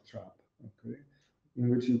atomic trap. Okay, in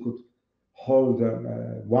which you could hold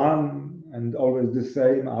one and always the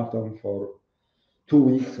same atom for 2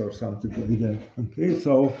 weeks or something like that. Okay,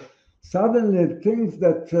 so suddenly things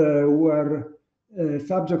that were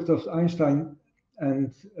subject of Einstein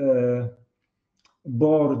and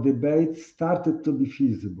Bohr debate started to be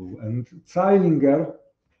feasible, and Zeilinger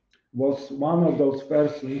was one of those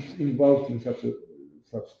persons involved in such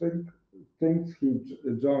things. He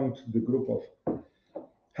joined the group of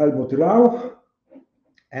Helmut Rauch,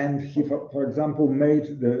 and he, for example, made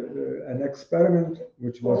an experiment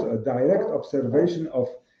which was a direct observation of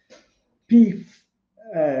P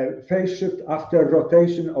phase shift after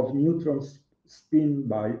rotation of neutrons spin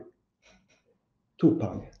by 2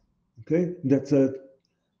 pi. Okay, that's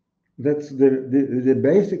the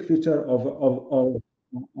basic feature of a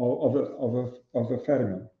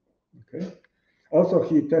fermion. Okay. Also,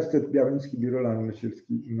 he tested Białęcki, Birula, and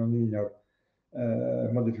Myśliwski nonlinear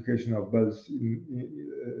modification of Bell's,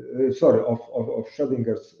 of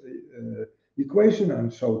Schrödinger's equation,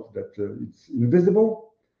 and showed that it's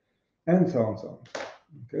invisible, and so on, so on.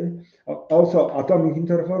 Okay. Also, atomic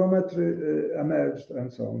interferometry emerged,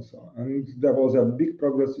 and so on, so on. And there was a big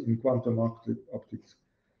progress in quantum optics.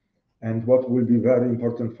 And what will be very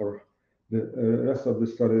important for the rest of the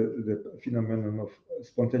story, the phenomenon of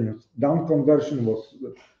spontaneous down conversion was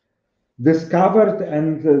discovered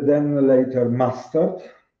and then later mastered.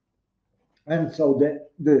 And so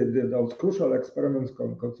those crucial experiments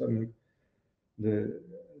concerning the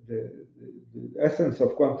essence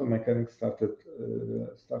of quantum mechanics started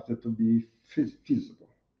to be feasible.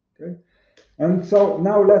 Okay, and so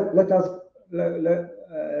now let us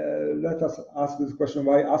ask this question: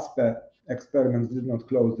 why ASPE experiments did not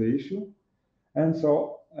close the issue? And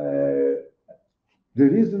so the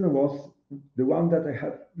reason was the one that I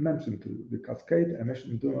had mentioned to you: the cascade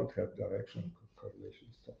emission do not have directional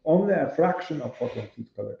correlations. So only a fraction of photons is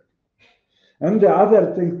collected. And the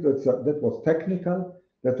other thing that was technical,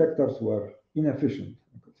 detectors were inefficient.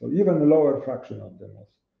 So even a lower fraction of them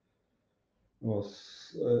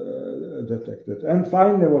was detected. And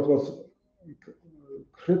finally, what was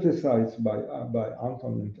criticized by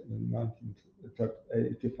Anton in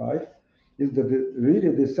 1985 is that really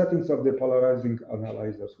the settings of the polarizing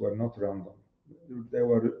analyzers were not random. There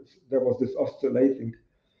was this oscillating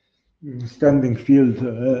standing field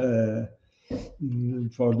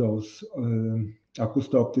for those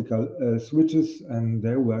acousto-optical switches, and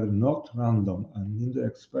they were not random. And in the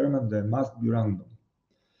experiment, they must be random.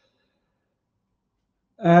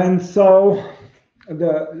 And so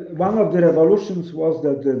one of the revolutions was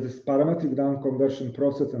that this parametric down conversion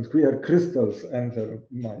process and queer crystals enter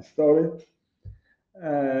my story,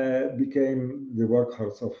 became the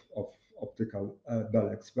workhorse of optical Bell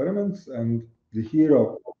experiments. And the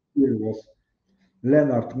hero here was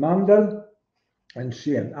Leonard Mandel, and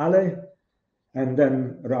she and Alley, and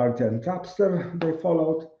then Rarity and Tapster, they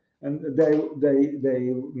followed, and they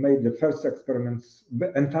made the first experiments,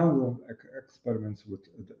 entanglement experiments with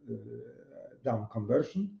down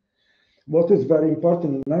conversion. What is very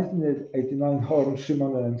important, in 1989, Horn,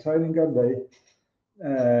 Shimon, and Seilinger, they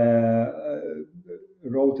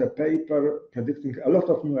wrote a paper predicting a lot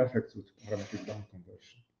of new effects with parametric down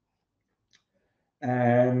conversion.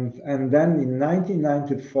 And then in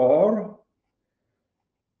 1994,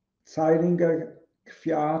 Seilinger,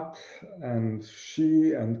 Kwiat, and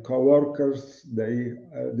she and co-workers, they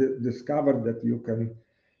discovered that you can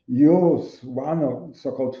use one of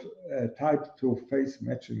so-called type 2 phase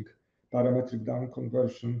matching parametric down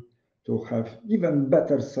conversion to have even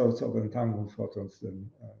better source of entangled photons than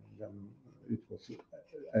it was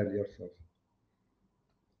earlier thought.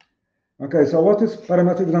 Okay, so what is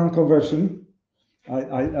parametric down conversion?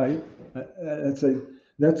 Let's say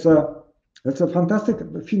that's a fantastic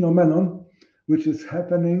phenomenon which is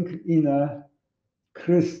happening in a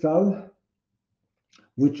crystal,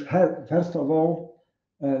 which has, first of all,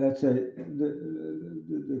 let's say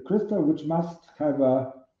the crystal which must have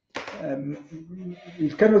a,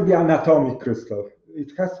 it cannot be an atomic crystal.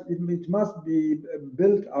 It must be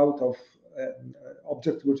built out of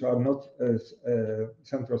objects which are not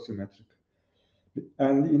centrosymmetric.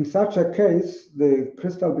 And in such a case, the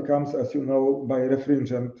crystal becomes, as you know,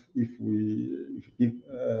 birefringent if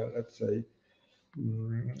let's say,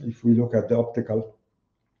 if we look at the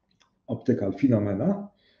optical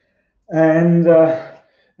phenomena. And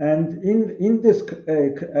in this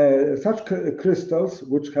such crystals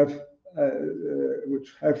which have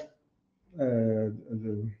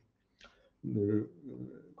the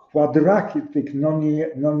quadratic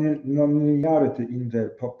nonlinearity in their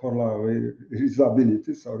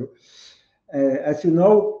polarizability, sorry. As you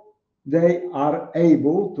know, they are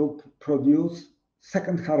able to produce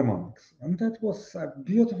second harmonics. And that was a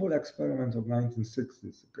beautiful experiment of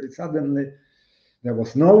 1960s. Okay, suddenly there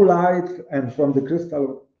was no light, and from the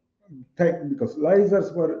crystal, because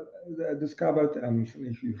lasers were discovered, and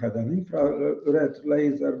if you had an infrared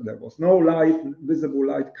laser, there was no light, visible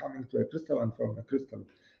light coming to a crystal, and from the crystal,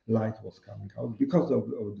 light was coming out because of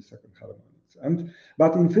the second harmonics.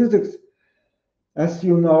 But in physics, as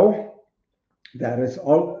you know, there is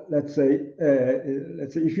all, let's say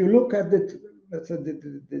if you look at it, let's say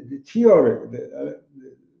the theory, the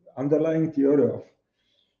underlying theory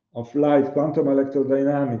of light, quantum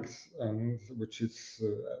electrodynamics, and which is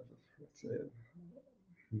let's say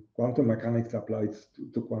quantum mechanics applied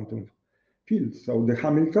to quantum fields. So the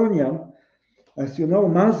Hamiltonian, as you know,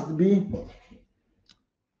 must be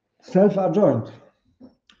self-adjoint.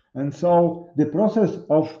 And so the process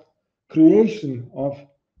of creation of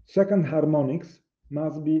second harmonics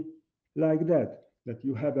must be like that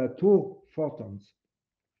you have two photons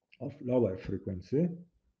of lower frequency,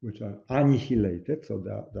 which are annihilated. So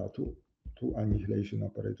there are two annihilation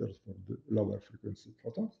operators for the lower frequency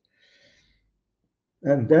photons.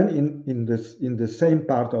 And then in the same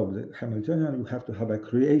part of the Hamiltonian, you have to have a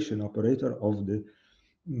creation operator of the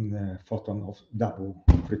photon of double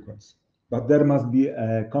frequency. But there must be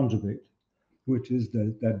a conjugate, which is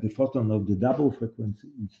that the photon of the double frequency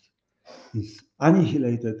is is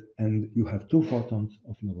annihilated, and you have 2 photons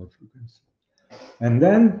of lower frequency. And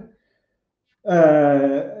then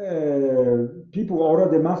people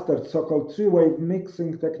already mastered so-called 3-wave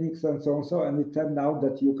mixing techniques and so on, and it turned out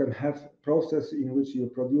that you can have process in which you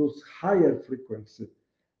produce higher frequency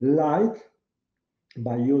light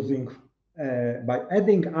by using by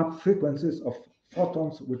adding up frequencies of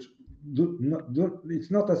photons which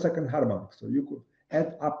it's not a second harmonic, so you could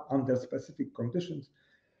add up under specific conditions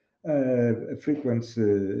a frequency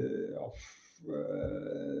of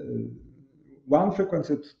one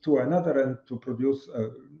frequency to another, and to produce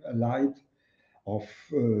a light of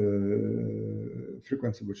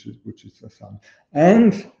frequency which is a sum.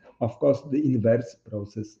 And of course, the inverse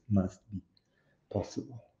process must be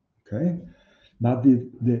possible. Okay, but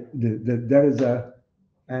there is a,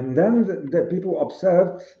 and then the people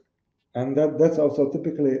observed, and that's also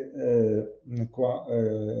typically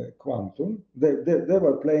quantum. They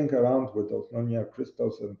were playing around with those nonlinear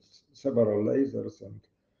crystals and several lasers,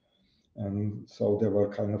 and so there were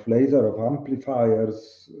kind of laser of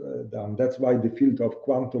amplifiers done. That's why the field of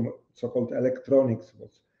quantum, so-called electronics,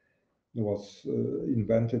 was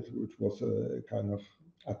invented, which was a kind of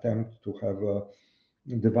attempt to have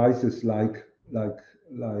devices like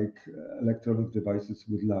electronic devices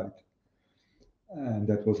with light. And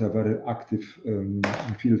that was a very active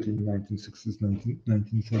field in 1960s,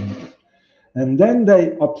 1970s. And then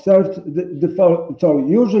they observed so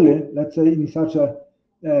usually, let's say in such a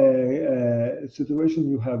situation,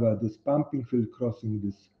 you have this pumping field crossing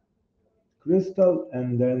this crystal,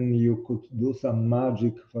 and then you could do some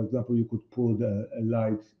magic. For example, you could put a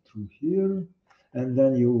light through here, and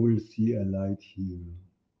then you will see a light here.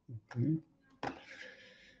 Okay.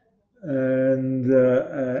 And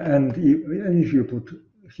if you put,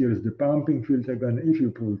 here is the pumping field again, if you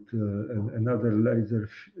put another laser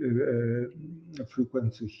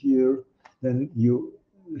frequency here, then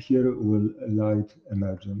here will light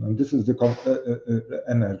emerge, and this is the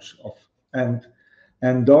emerge of,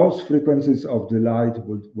 and those frequencies of the light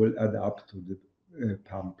will add up to the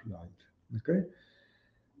pump light. Okay.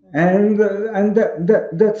 And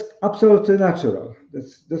that's absolutely natural.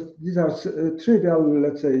 These are trivial,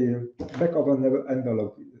 let's say, back of an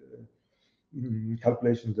envelope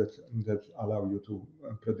calculations that allow you to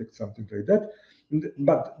predict something like that.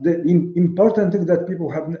 But the important thing that people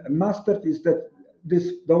have mastered is that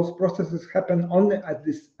those processes happen only at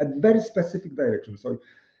very specific direction. So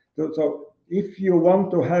if you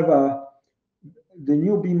want to have the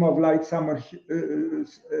new beam of light somewhere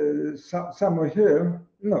here,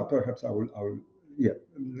 no, perhaps I will yeah,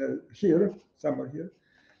 here, somewhere here,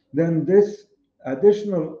 then this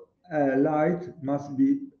additional light must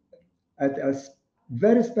be at a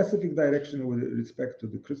very specific direction with respect to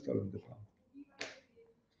the crystal and the pump.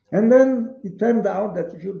 And then it turned out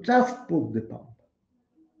that if you just put the pump,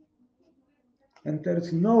 and there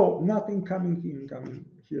is nothing coming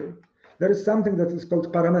here, there is something that is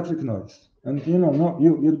called parametric noise. And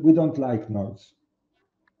we don't like noise.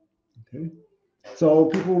 Okay, so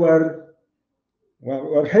people were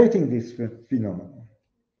hating this phenomenon,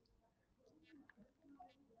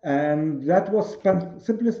 and that was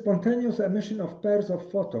simply spontaneous emission of pairs of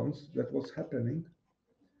photons that was happening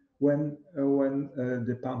when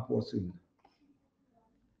the pump was in,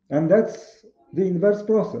 and that's the inverse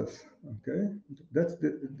process. Okay, that's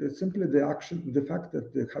simply the action, the fact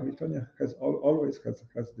that the Hamiltonian always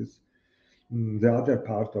has this. The other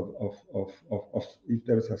part of if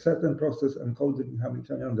there is a certain process encoded in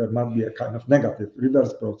Hamiltonian, there must be a kind of negative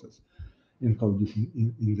reverse process encoded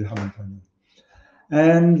in the Hamiltonian,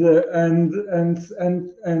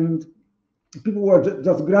 and people were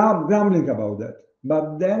just grumbling about that.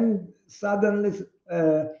 But then suddenly,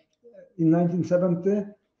 in 1970,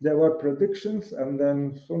 there were predictions, and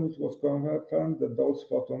then soon it was confirmed that those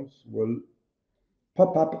photons will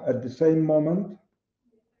pop up at the same moment.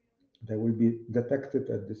 They will be detected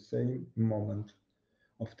at the same moment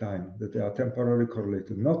of time, that they are temporally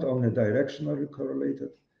correlated, not only directionally correlated,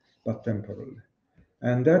 but temporally.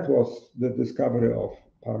 And that was the discovery of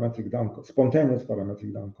spontaneous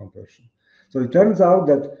parametric down conversion. So it turns out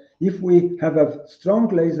that if we have a strong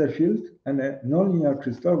laser field and a nonlinear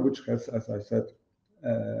crystal, which has, as I said,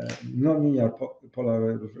 nonlinear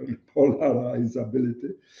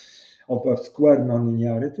polarizability of a square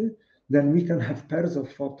nonlinearity, then we can have pairs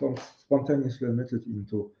of photons spontaneously emitted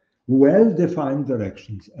into well-defined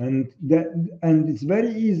directions. And it's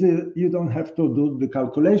very easy. You don't have to do the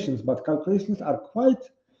calculations, but calculations are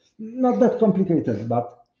quite not that complicated,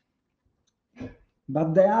 but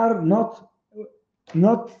they are not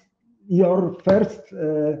your first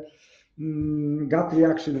gut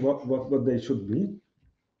reaction what they should be.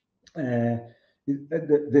 the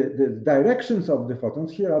directions of the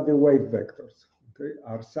photons here are the wave vectors, okay,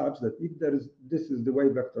 are such that if this is the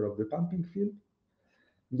wave vector of the pumping field,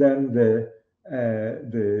 then the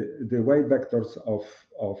wave vectors of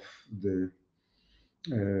the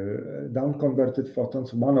down converted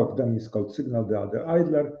photons, one of them is called signal, the other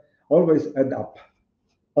idler, always add up,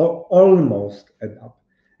 or almost add up.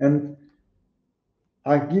 And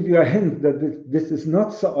I give you a hint that this is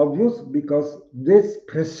not so obvious, because this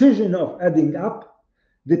precision of adding up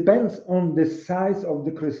depends on the size of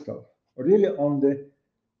the crystal, really on the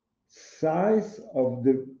size of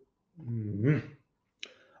the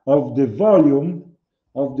volume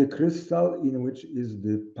of the crystal in which is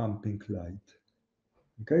the pumping light.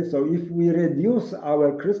 Okay, so if we reduce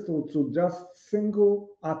our crystal to just single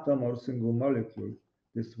atom or single molecule,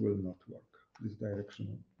 this will not work. This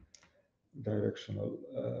directional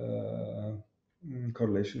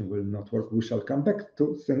correlation will not work. We shall come back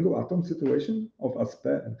to single atom situation of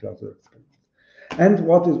Aspe and Clauser experiments. And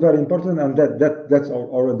what is very important, and that's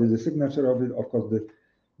already the signature of it, of course,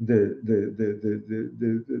 the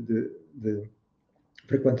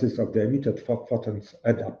frequencies of the emitted photons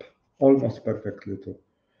add up almost perfectly to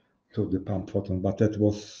the pump photon, but that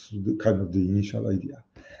was kind of the initial idea.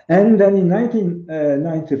 And then in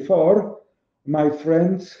 1994, my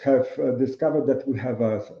friends have discovered that we have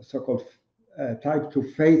a so-called type 2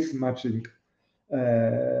 phase matching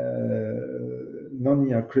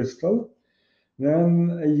nonlinear crystal.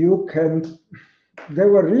 Then you can, they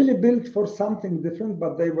were really built for something different,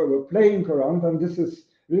 but they were playing around, and this is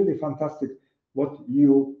really fantastic what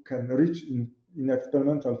you can reach in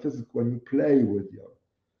experimental physics when you play with your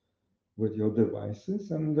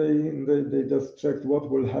devices. And they just checked what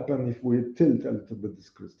will happen if we tilt a little bit this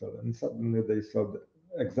crystal, and suddenly they saw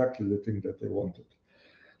exactly the thing that they wanted.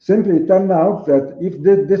 Simply it turned out that if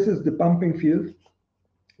this is the pumping field,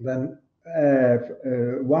 then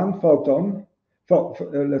one photon,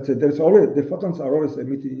 let's say there's always, the photons are always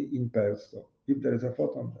emitting in pairs. So if there is a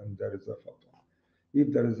photon, then there is a photon.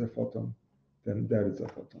 If there is a photon, then there is a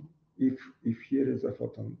photon. If here is a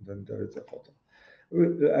photon, then there is a photon.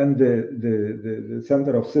 And the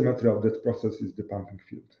center of symmetry of that process is the pumping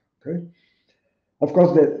field. Okay. Of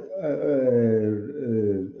course,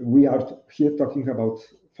 we are here talking about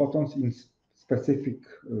photons in specific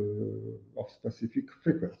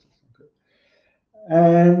frequencies. Okay.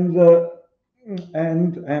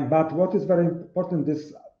 But what is very important,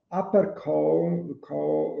 this upper cone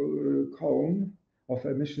of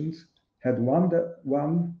emissions had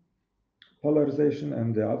one polarization,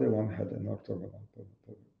 and the other one had an orthogonal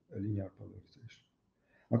linear polarization.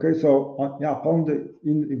 Okay, so upon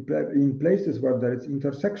in places where there is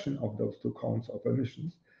intersection of those two cones of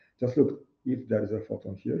emissions, just look, if there is a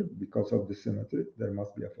photon here, because of the symmetry, there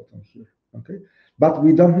must be a photon here. Okay, but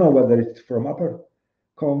we don't know whether it's from upper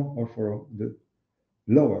cone or from the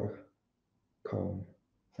lower cone,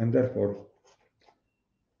 and therefore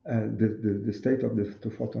the state of the two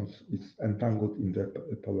photons is entangled in their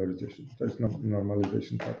polarization. There's no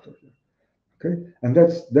normalization factor here. Okay, and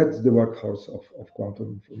that's the workhorse of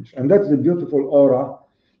quantum information, and that's the beautiful aura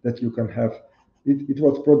that you can have. It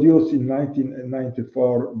was produced in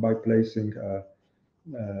 1994 by placing a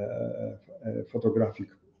photographic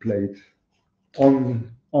plate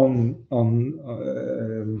on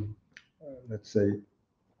let's say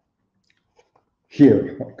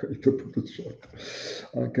here, okay, to put it short.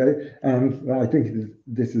 Okay, and I think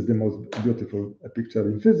this is the most beautiful picture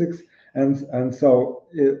in physics. And so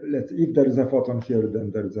if there is a photon here,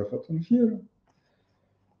 then there is a photon here,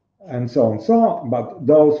 and so on. So, but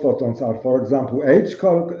those photons are, for example, H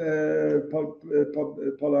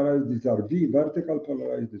polarized. These are V vertical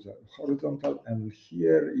polarized. These are horizontal. And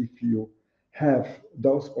here, if you have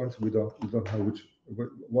those points, we don't know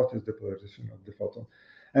what is the polarization of the photon,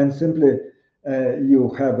 and simply you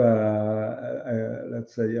have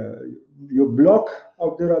let's say you block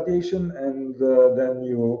out the radiation, and then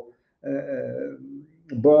you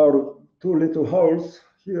bore two little holes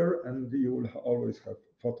here, and you will always have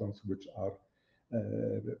photons which are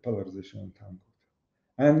polarization entangled.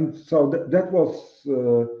 And so that was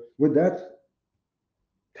with that,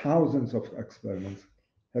 thousands of experiments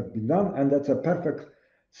have been done, and that's a perfect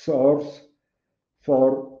source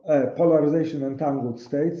for polarization entangled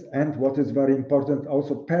states, and what is very important,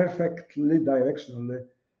 also perfectly directionally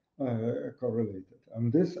correlated.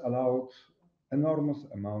 And this allowed enormous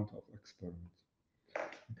amount of experiments.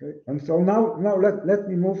 Okay, and so now let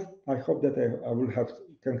me move. I hope that I will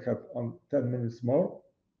can have on 10 minutes more.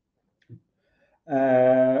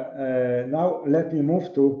 Now let me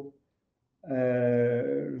move to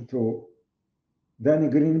Danny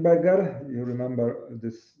Greenberger, you remember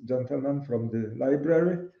this gentleman from the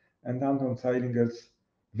library, and Anton Zeilinger's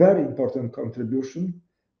very important contribution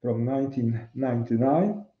from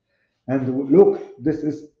 1999. And look, this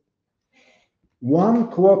is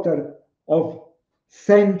 1/4 of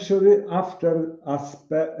century after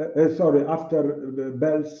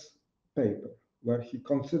Bell's paper, where he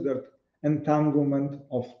considered entanglement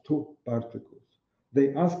of two particles.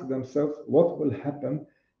 They asked themselves, what will happen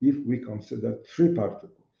if we consider three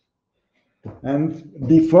particles? And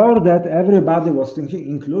before that, everybody was thinking,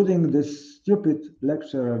 including this stupid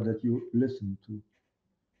lecturer that you listen to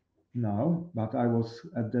now, but I was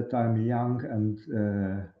at that time young and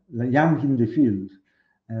young in the field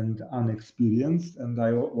and unexperienced, and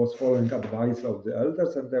I was following advice of the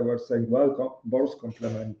elders, and they were saying, well, Bohr's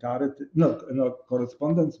complementarity, no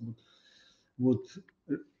correspondence would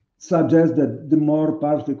suggest that the more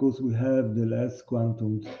particles we have, the less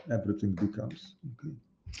quantum everything becomes. Okay.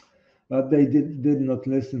 But they did not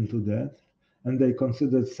listen to that, and they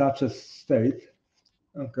considered such a state,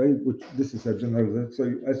 okay, which this is a general. So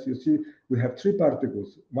as you see, we have three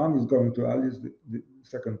particles. One is going to Alice, the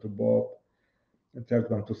second to Bob, the third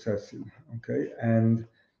one to Cecil, okay? And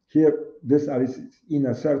here, this Alice is in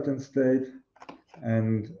a certain state,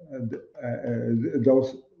 and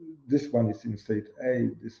this one is in state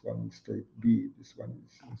A, this one in state B, this one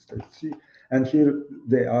is in state C, and here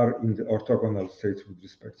they are in the orthogonal states with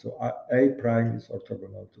respect. So A prime is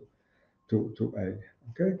orthogonal to A,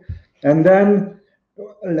 okay? And then,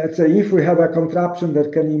 let's say if we have a contraption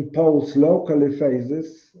that can impose locally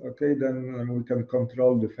phases, okay, then we can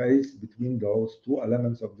control the phase between those two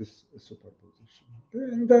elements of this superposition. Okay?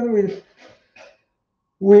 And then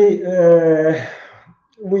we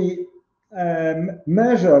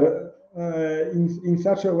measure in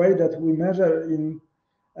such a way that we measure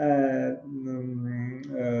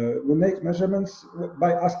we make measurements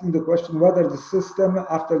by asking the question whether the system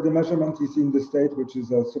after the measurement is in the state which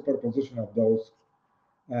is a superposition of those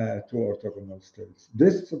two orthogonal states.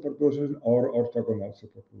 This superposition or orthogonal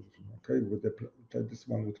superposition, okay, with this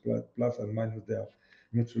one with plus and minus, they are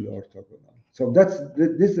mutually orthogonal. So this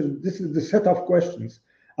is the set of questions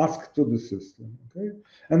asked to the system, okay?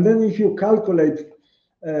 And then if you calculate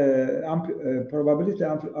probability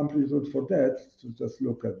amplitude for that, to just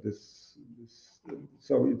look at this,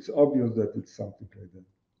 so it's obvious that it's something like that,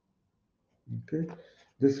 okay?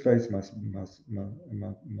 This phase must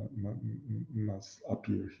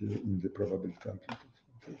appear here in the probability amplitude.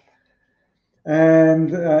 Okay?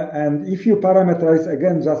 And if you parameterize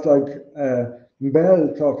again, just like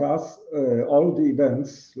Bell taught us, all the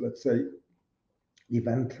events, let's say,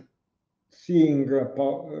 event seeing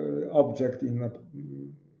object in a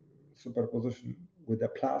superposition with a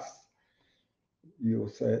plus, you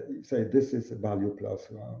say this is a value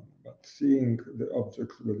 +1, but seeing the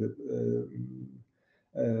object with it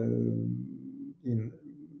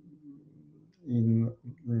in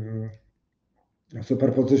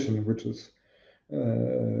superposition, which is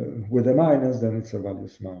with a minus, then it's a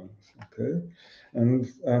values minus, okay?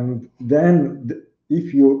 And then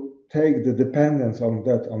if you take the dependence on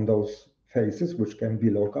those phases, which can be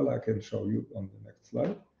local, I can show you on the next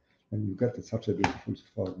slide, and you get such a beautiful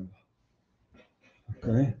formula,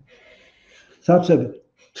 okay? Such a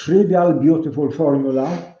trivial, beautiful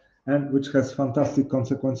formula, and which has fantastic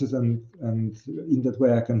consequences, and in that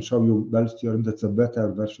way I can show you Bell's theorem. That's a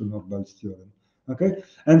better version of Bell's theorem. Okay,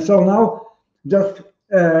 and so now just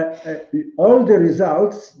all the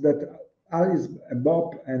results that Alice,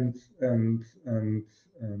 Bob, and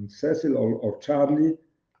Cecil or Charlie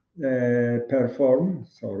perform.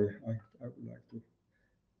 Sorry, I would like to.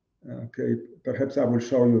 Okay, perhaps I will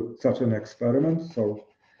show you such an experiment. So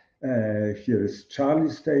here is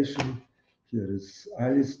Charlie's station. Here is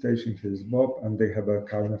Alice's station, here is Bob, and they have a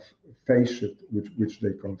kind of phase shift which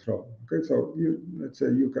they control. Okay, so let's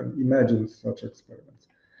say you can imagine such experiments.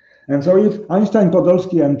 And so if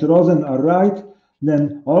Einstein-Podolsky and Rosen are right,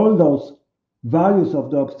 then all those values of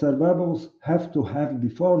the observables have to have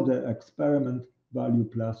before the experiment value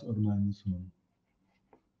 +or -1.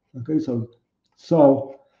 Okay, so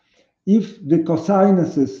if the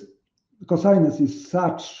cosinus is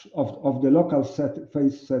such of the local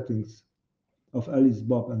phase settings of Alice,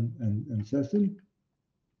 Bob, and Cecil.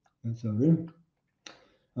 Sorry.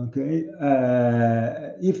 Okay.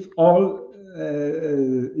 If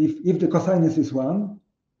the cosinus is 1,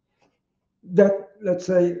 that let's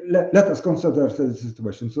say let us consider the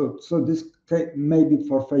situation. So this may be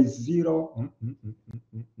for phase 0.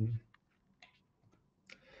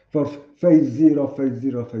 For phase 0, phase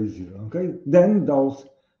 0, phase 0. Okay. Then those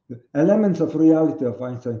elements of reality of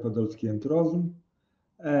Einstein, Podolsky, and Rosen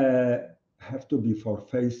have to be for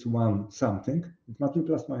phase one something. It must be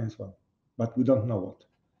plus minus one, but we don't know what.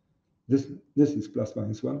 This is plus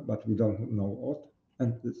minus one, but we don't know what.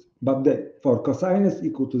 And this, but for cosinus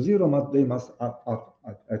equal to 0, they must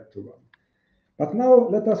add to 1. But now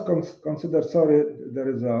let us consider, sorry, there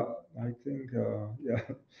is a, I think, yeah,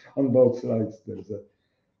 on both slides there is a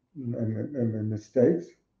mistakes.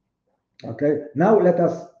 Okay, now let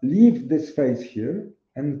us leave this phase here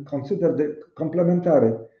and consider the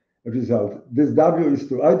complementary result. This W is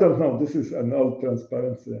 2. I don't know, this is an old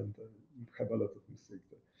transparency and have a lot of mistakes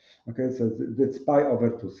there. Okay, so it's pi over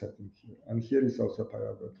 2 setting here, and here is also pi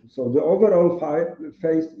over 2. So the overall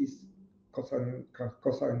phase is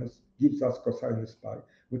cosinus gives us cosinus pi,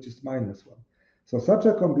 which is minus 1. So such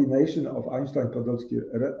a combination of Einstein-Podolsky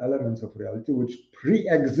elements of reality, which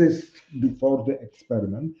pre-exist before the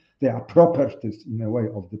experiment, they are properties in a way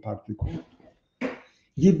of the particle,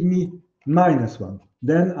 give me minus 1.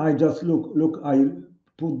 Then I just look, I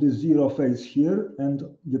put the 0 phase here and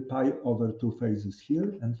the pi over 2 phases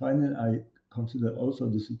here. And finally, I consider also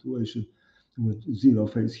the situation with 0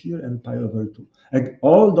 phase here and pi over 2. And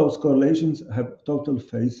all those correlations have total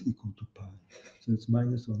phase equal to pi. So it's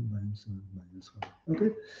minus 1, minus 1, minus 1.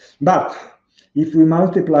 Okay. But if we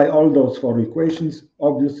multiply all those 4 equations,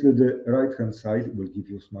 obviously the right-hand side will give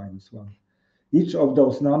us minus 1. Each of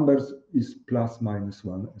those numbers is plus minus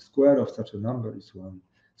 1. A square of such a number is 1.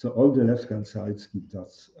 So all the left-hand sides give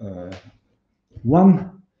us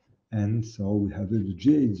 1. And so we have the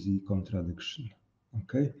GHZ contradiction.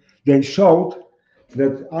 Okay. They showed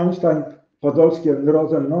that Einstein-Podolsky and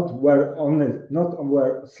Rosen not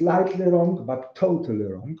were slightly wrong, but totally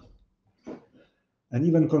wrong. And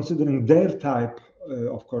even considering their type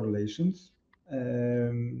of correlations,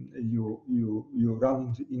 you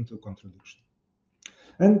run into contradiction.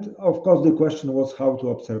 And of course, the question was how to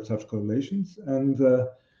observe such correlations. And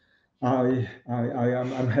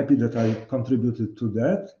I'm happy that I contributed to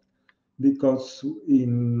that, because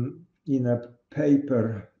in a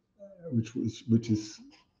paper which is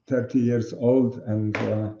 30 years old and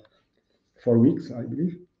 4 weeks, I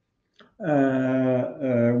believe,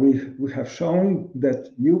 we have shown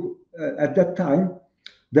that at that time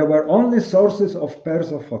there were only sources of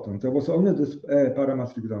pairs of photons. There was only this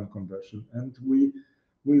parametric down conversion, and we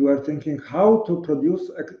were thinking how to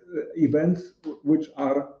produce events which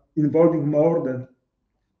are involving more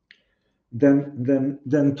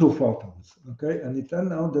than 2 photons. Okay, and it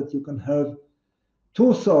turned out that you can have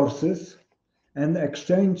 2 sources and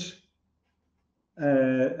exchange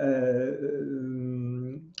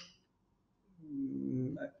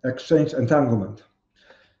entanglement.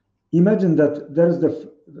 Imagine that there is the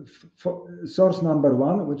source number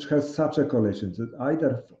 1, which has such a correlation that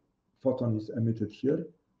either photon is emitted here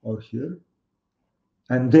or here,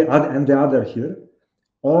 and the other here,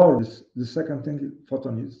 or the second thing,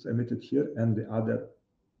 photon is emitted here and the other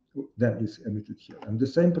then is emitted here. And the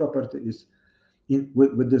same property is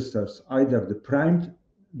with this source, either the primed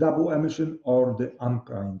double emission or the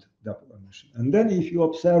unprimed double emission. And then if you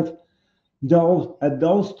observe at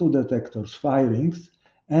those 2 detectors firings,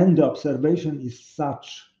 and the observation is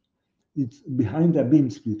such, it's behind a beam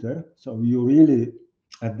splitter, so you really,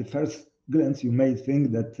 at the first glance, you may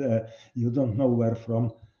think that you don't know where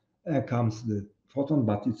from comes the photon,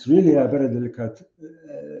 but it's really a very delicate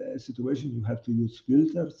situation. You have to use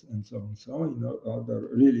filters and so on, in order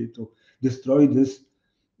really to destroy this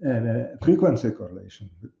frequency correlation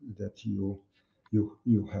that you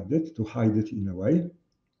had it, to hide it in a way.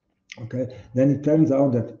 Okay, then it turns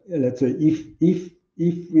out that, let's say, if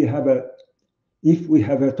we have a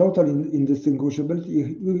total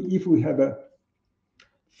indistinguishability, if we have a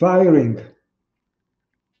firing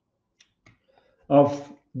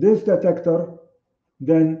of this detector,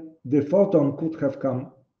 then the photon could have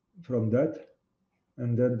come from that,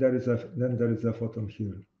 and then there is a photon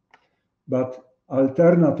here. But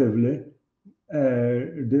alternatively,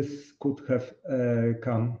 this could have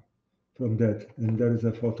come from that, and there is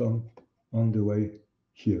a photon on the way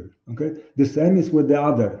here. Okay, the same is with the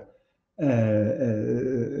other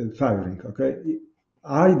firing. Okay,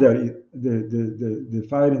 either the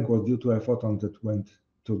firing was due to a photon that went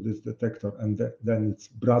to this detector and then its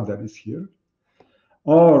brother is here,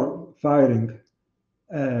 or firing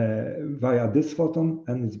via this photon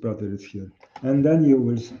and its brother is here. And then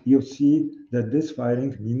you see that this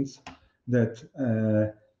firing means that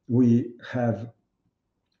we have,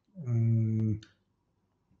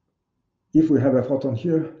 if we have a photon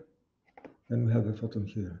here, then we have a photon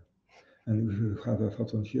here, and if we have a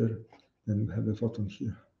photon here, then we have a photon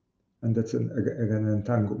here, and that's again an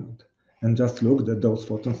entanglement. And just look that those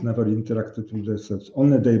photons never interacted with themselves,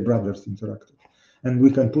 only their brothers interacted. and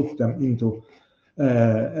we can put them into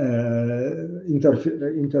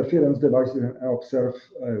interference devices and observe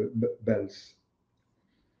Bell's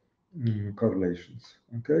correlations.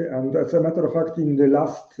 Okay, and as a matter of fact, in the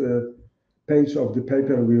last page of the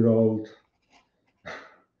paper, we wrote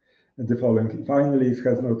the following: finally, it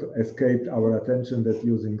has not escaped our attention that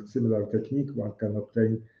using similar technique, one can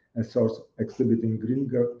obtain a source exhibiting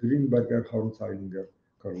Greenberger-Horn-Zeilinger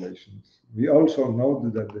correlations. We also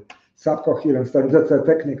note that the subcoherence time, that's a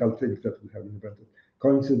technical thing that we have invented.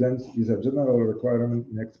 Coincidence is a general requirement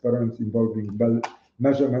in experiments involving Bell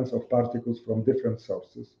measurements of particles from different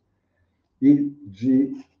sources,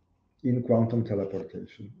 e.g. in quantum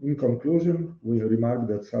teleportation. In conclusion, we remark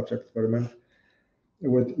that such experiment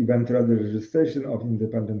with event-ready registration of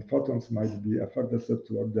independent photons might be a further step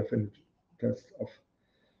toward definite test of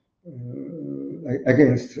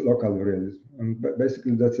against local realism. And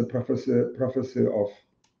basically, that's a prophecy of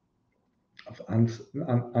Anton's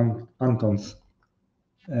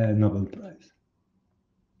Nobel Prize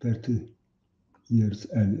 30 years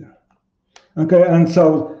earlier. Okay, and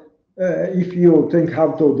so if you think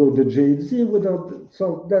how to do the GHZ without,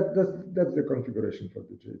 so that's the configuration for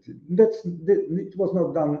the GHZ. It was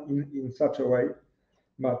not done in such a way,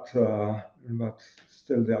 but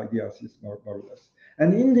still the ideas is more or less.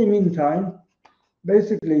 And in the meantime,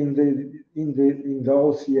 basically in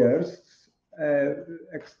those years,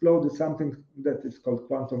 exploded something that is called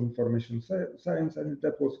quantum information science, and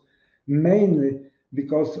that was mainly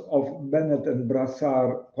because of Bennett and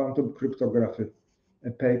Brassard quantum cryptography a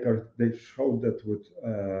paper. They showed that with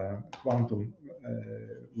quantum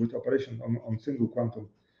with operation on single quantum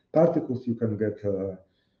particles, you can get the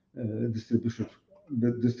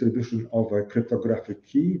distribution of a cryptographic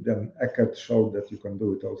key. Then Eckert showed that you can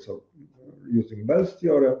do it also using Bell's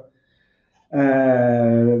theorem.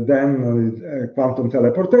 Then quantum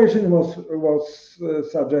teleportation was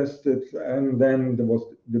suggested, and then there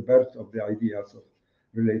was the birth of the ideas of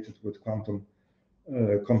related with quantum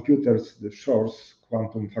computers. The Shor's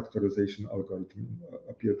quantum factorization algorithm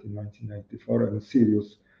appeared in 1994, and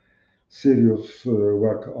serious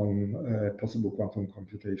work on possible quantum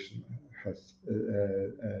computation has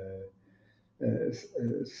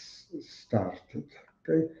started.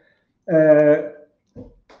 Okay.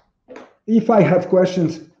 If I have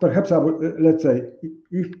questions, perhaps I will, let's say,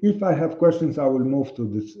 if I have questions, I will move to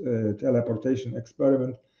this teleportation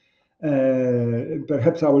experiment.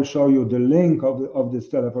 Perhaps I will show you the link of this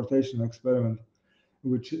teleportation experiment,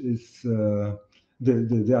 which is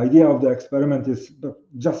the idea of the experiment is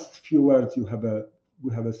just a few words. We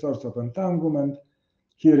have a source of entanglement.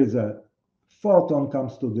 Here is a photon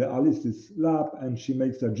comes to the Alice's lab, and she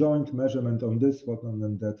makes a joint measurement on this photon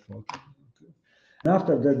and that photon. Okay. And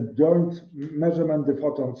after that joint measurement, the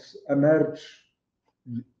photons emerge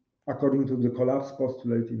according to the collapse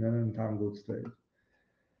postulate in an entangled state.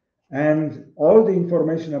 And all the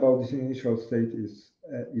information about this initial state is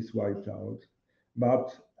wiped out.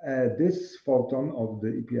 But this photon of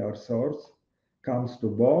the EPR source comes to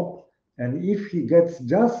Bob, and if he gets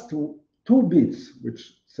just 2 bits,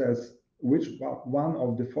 which says which one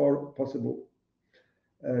of the 4 possible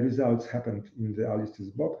results happened in the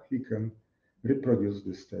Alice's Bob, he can reproduce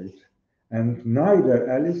the state. And neither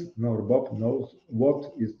Alice nor Bob knows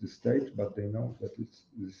what is the state, but they know that it's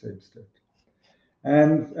the same state.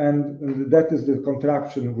 And that is the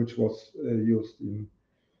contraption which was used in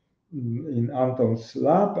Anton's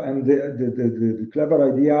lab. And the clever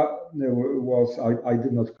idea was, I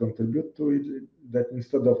did not contribute to it, that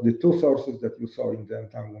instead of the 2 sources that you saw in the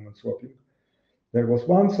entanglement swapping, there was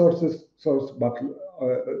one source but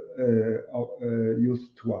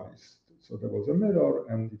used twice. So there was a mirror,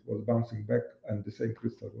 and it was bouncing back, and the same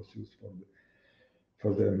crystal was used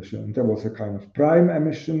for the emission. And there was a kind of prime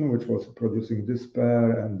emission, which was producing this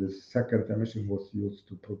pair, and the second emission was used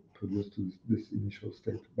to produce this initial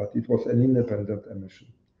state, but it was an independent emission.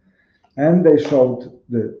 And they showed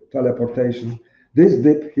the teleportation. This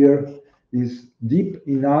dip here is deep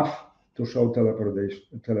enough to show teleportation.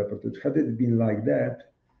 Had it been like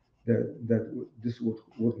that, this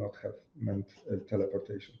would not have meant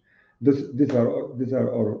teleportation. These are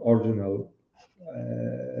our original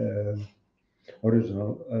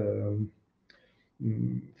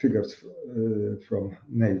figures from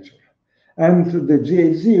nature. And the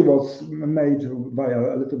GHZ was made via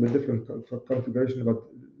a little bit different configuration, but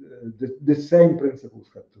the same principles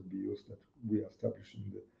had to be used that we established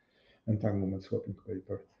in the entanglement swapping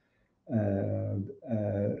paper.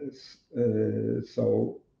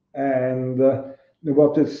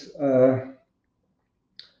 What is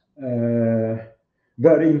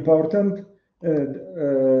very important,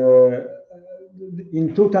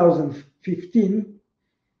 in 2005, 2015,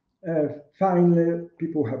 finally,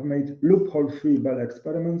 people have made loophole-free Bell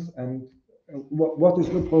experiments. And what is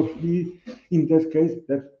loophole-free in that case?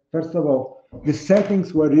 That first of all, the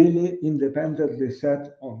settings were really independently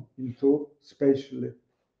set into spatially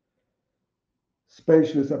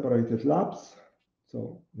separated labs.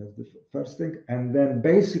 So that's the first thing. And then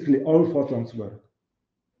basically all photons were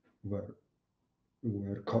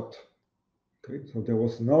caught. Okay, so there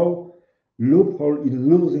was no loophole in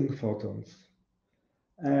losing photons.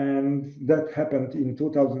 And that happened in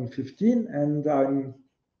 2015, and I'm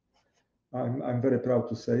very proud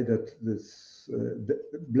to say that this the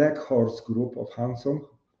Black Horse group of Hanson,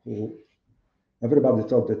 who everybody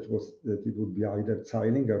thought that it would be either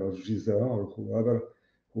Zeilinger or Giselle or whoever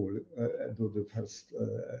who will do the first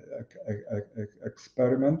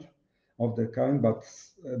experiment of the kind, but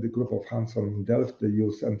the group of Hanson in Delft, they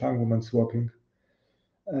use entanglement swapping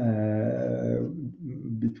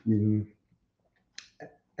between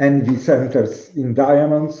NV centers in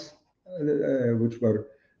diamonds, which were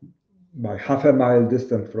by half a mile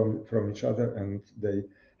distant from each other, and they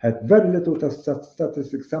had very little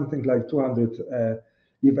statistics, something like 200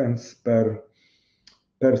 events per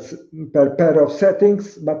pair of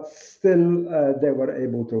settings, but still they were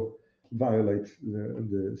able to violate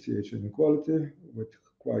the CH inequality with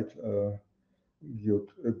quite a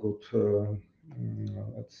good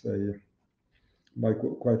let's say, by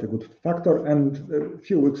quite a good factor. And a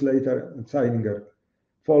few weeks later, Zeilinger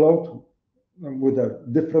followed with a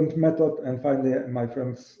different method, and finally my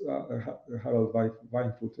friends Harald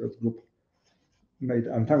Weinfurter's group made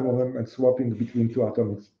entanglement and swapping between two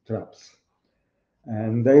atomic traps,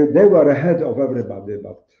 and they were ahead of everybody,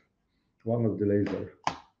 but one of the laser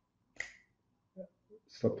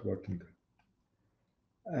stopped working.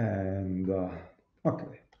 And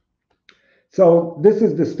okay, so this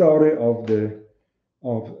is the story of the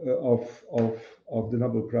Nobel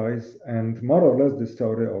Prize, and more or less the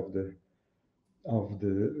story of the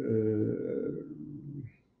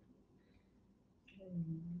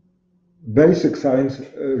basic science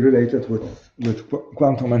related with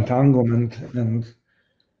quantum entanglement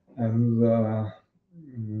and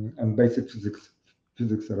basic physics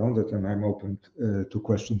around it. And I'm open to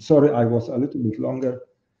questions. Sorry, I was a little bit longer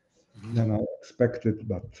than I expected,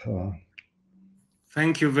 but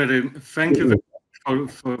thank you very much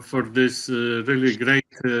for this really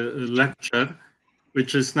great lecture,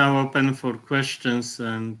 which is now open for questions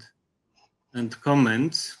and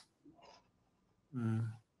comments.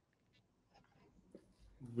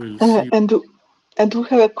 We'll see. And we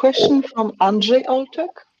have a question from Andrzej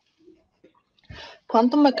Olczek.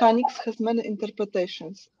 Quantum mechanics has many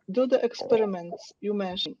interpretations. Do the experiments you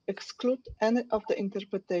mentioned exclude any of the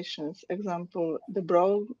interpretations? Example, the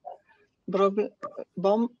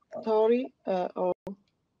bomb theory or?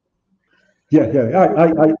 Yeah.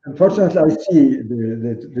 I unfortunately I see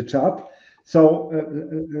the chat. So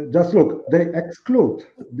just look, they exclude,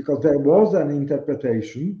 because there was an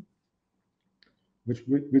interpretation, which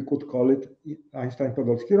we could call it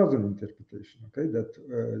Einstein-Podolsky-Rosen interpretation. Okay, that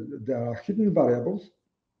there are hidden variables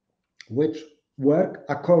which work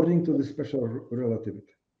according to the special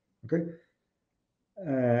relativity. Okay,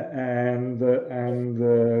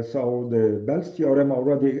 so the Bell's theorem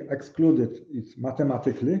already excluded it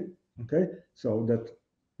mathematically. Okay, so that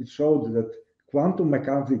it showed that quantum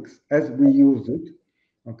mechanics as we use it,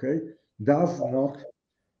 okay, does not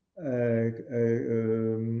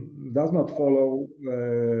follow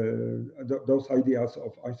those ideas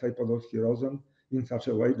of Einstein-Podolsky-Rosen in such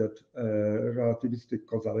a way that relativistic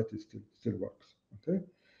causality still works. Okay,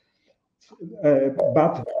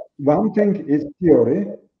 but one thing is theory,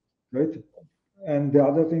 right? And the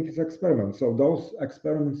other thing is experiments. So those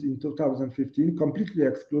experiments in 2015 completely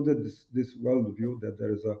excluded this worldview that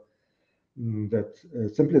there is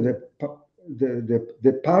simply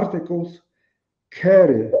the particles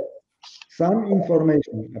carry some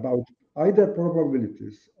information about either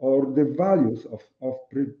probabilities or the values of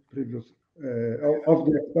previous of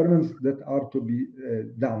the experiments that are to be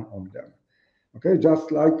done on them. Okay,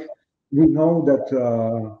 just like we know that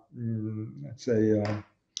let's say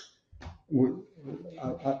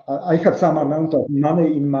I have some amount of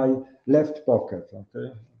money in my left pocket.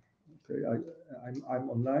 Okay, I'm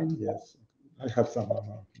online. Yes, I have some amount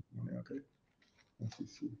of money. Okay, let me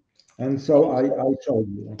see. And so I showed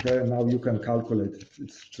you. Okay, now you can calculate it.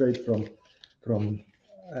 It's straight from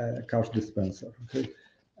cash dispenser. Okay,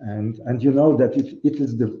 and you know that it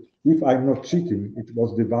is if I'm not cheating, it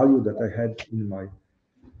was the value that I had in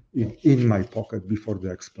my pocket before the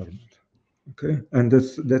experiment. Okay, and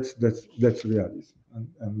that's realism.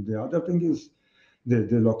 And the other thing is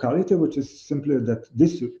the locality, which is simply that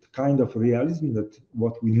this kind of realism, that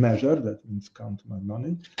what we measure, that means count my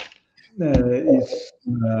money,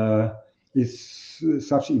 is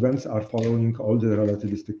such events are following all the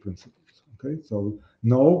relativistic principles. Okay, so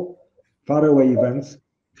no faraway events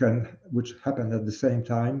which happen at the same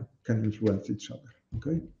time can influence each other.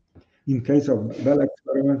 Okay, in case of Bell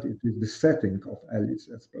experiment, it is the setting of Alice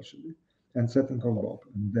especially and setting of Bob.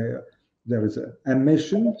 And there is an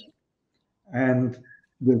emission, and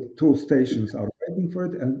the two stations are waiting for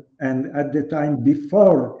it, and at the time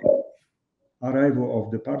before arrival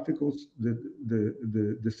of the particles,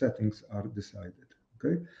 the settings are decided.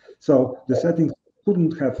 Okay, so the settings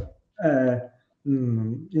couldn't have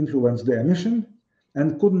influenced the emission,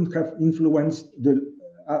 and couldn't have influenced the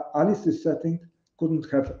Alice's setting, couldn't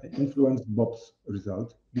have influenced Bob's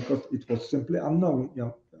result, because it was simply unknown,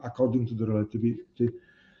 according to the relativity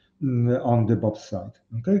on the Bob side.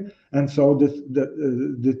 Okay, and so this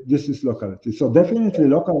is locality. So definitely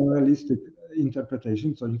local realistic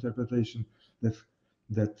interpretation. So interpretation that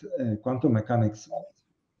quantum mechanics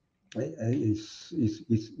is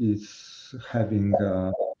having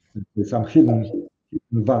some hidden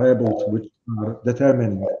variables which are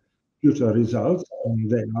determining future results, and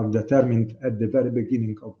they are determined at the very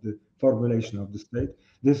beginning of the formulation of the state.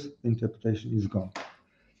 This interpretation is gone.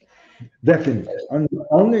 Definitely, and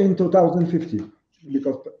only in 2015,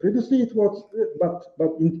 because previously it was, but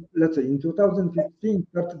let's say in 2015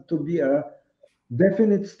 started to be a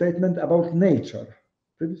definite statement about nature.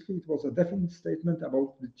 Previously it was a definite statement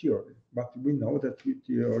about the theory, but we know that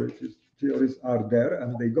theories are there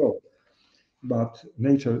and they go, but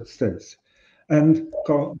nature stays. And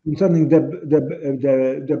concerning the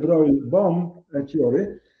Broglie-Bohm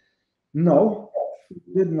theory, no,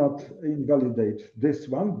 did not invalidate this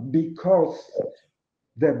one, because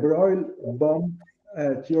the Broglie-Bohm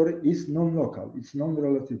theory is non-local, it's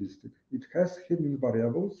non-relativistic. It has hidden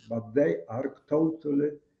variables, but they are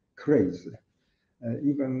totally crazy.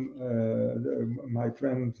 Even my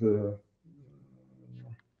friend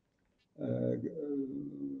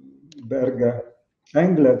Berger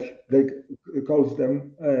Englet, they calls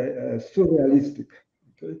them surrealistic.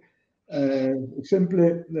 Okay? Simply,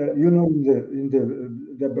 in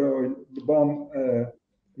the Broglie-Bohm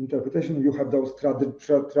interpretation, you have those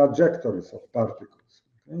trajectories of particles.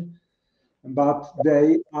 Okay? But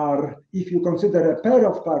they are, if you consider a pair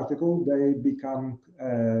of particles, they become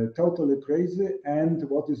totally crazy. And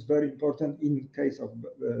what is very important in case of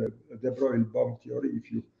the Broglie-Bohm theory,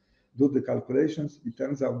 if you do the calculations, it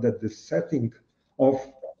turns out that the setting of,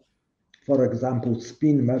 for example,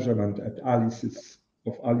 spin measurement at Alice's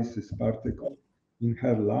particle in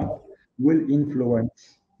her lab will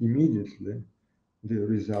influence immediately the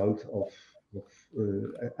result of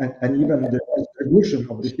and even the distribution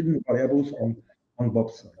of the hidden variables on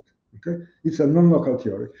Bob's side. Okay, it's a non-local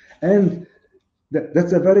theory, and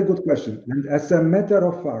that's a very good question. And as a matter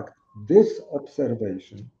of fact, this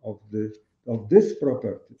observation of this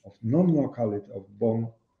property of non-locality of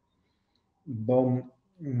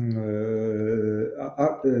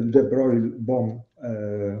the Broglie-Bohm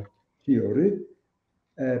theory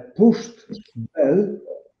pushed Bell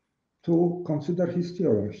to consider his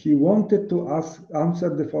theorem. He wanted to answer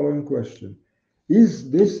the following question: is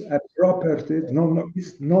this a property,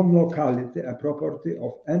 is non-locality a property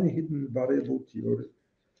of any hidden variable theory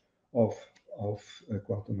of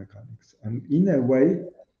quantum mechanics? And in a way,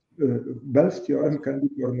 Bell's theorem can be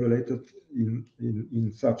formulated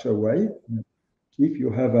in such a way: if you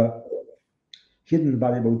have a hidden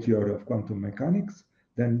variable theory of quantum mechanics,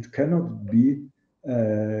 then it cannot be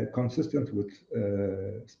consistent with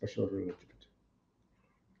special relativity.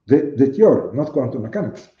 The theory, not quantum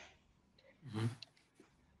mechanics.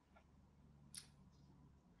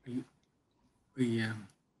 Yeah.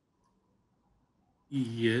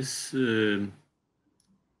 Yes.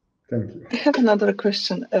 Thank you. I have another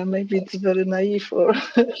question. Maybe it's very naive, or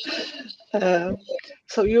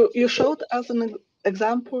so you showed us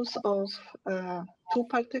examples of 2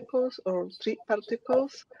 particles or 3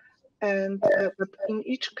 particles, and but in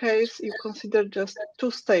each case you consider just 2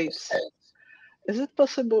 states. Is it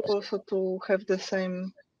possible also to have the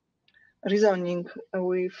same reasoning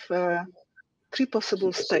with 3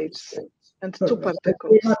 possible states and 2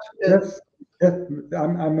 particles? Yes,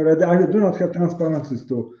 I'm ready. I do not have transparencies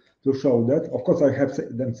to show that. Of course, I have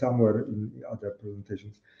them somewhere in other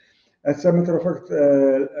presentations. As a matter of fact,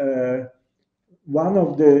 one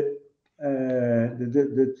of the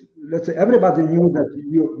let's say everybody knew that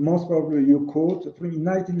most probably you could. In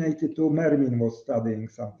 1982, Mermin was studying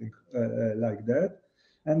something like that,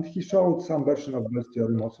 and he showed some version of Bell's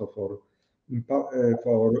theorem also for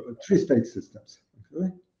 3-state systems.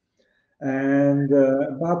 Okay? And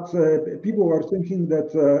but people were thinking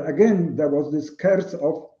that again there was this curse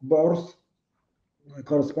of Bohr's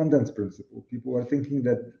correspondence principle. People were thinking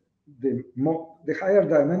that the higher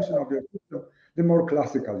dimension of your system, the more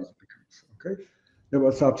classical it becomes. Okay, there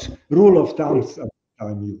was such rule of thumbs at the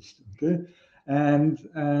time used. Okay, and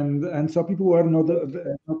so people were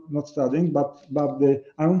not studying, but the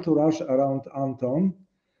entourage around Anton,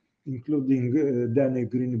 including Danny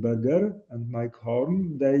Greenberger and Mike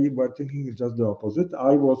Horn, they were thinking just the opposite.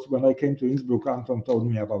 When I came to Innsbruck, Anton told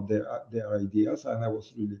me about their ideas, and I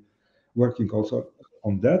was really working also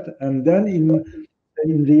on that. And then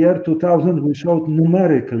in the year 2000, we showed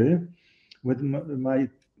numerically with my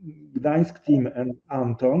Gdańsk team and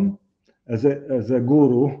Anton as a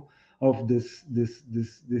guru of this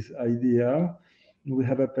idea. We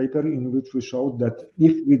have a paper in which we showed that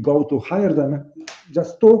if we go to higher dimension,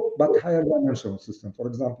 just two, but higher dimensional system, for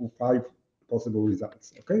example, 5 possible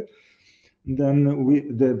results, okay, then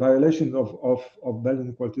the violations of Bell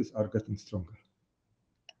inequalities are getting stronger.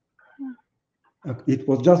 It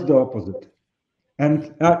was just the opposite.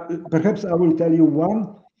 And perhaps I will tell you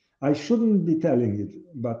one, I shouldn't be telling it,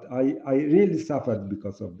 but I really suffered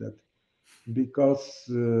because of that. Because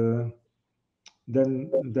then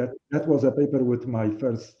that was a paper with my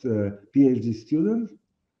first PhD student,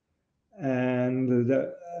 and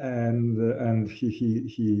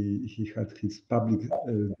he had his public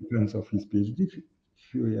defense of his PhD a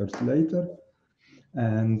few years later,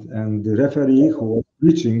 and the referee who was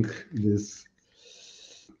preaching this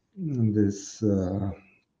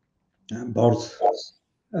Bohr's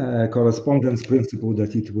correspondence principle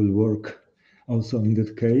that it will work also in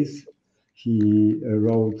that case. He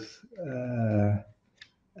wrote a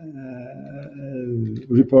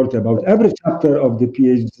report about every chapter of the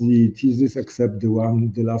PhD thesis except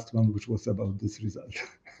the last one, which was about this result.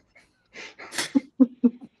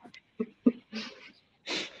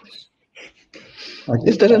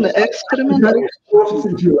 Is there an experiment?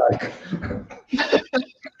 If you like.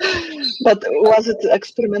 But was it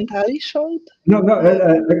experimentally showed? No.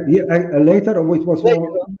 Later it was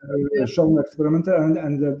more shown experimental,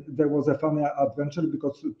 and there was a funny adventure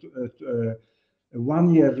because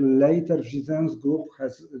 1 year later, Gizen's group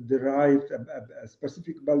has derived a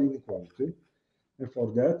specific Bell inequality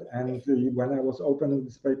for that. And when I was opening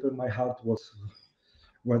this paper, my heart was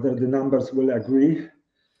whether the numbers will agree,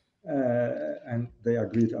 and they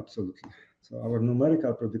agreed absolutely. So our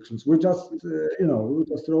numerical predictions, we just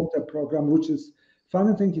wrote a program which is,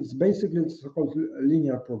 funny thing, it's basically so-called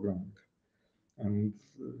linear programming. And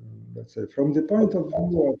let's say from the point of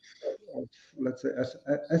view of let's say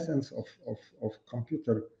essence of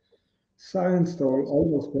computer science, so all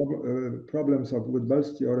those problems with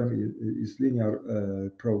Bell's theorem is linear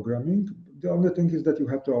programming. The only thing is that you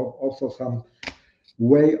have to also some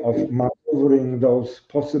way of maneuvering those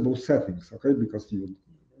possible settings, okay? Because you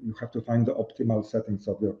have to find the optimal settings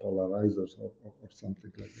of your polarizers or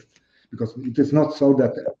something like that. Because it is not so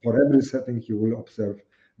that for every setting you will observe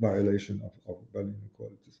violation of Bell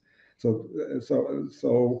inequalities. So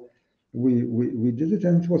we did it,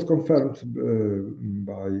 and it was confirmed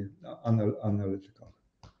by analytical.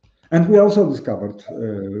 And we also discovered,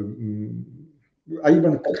 I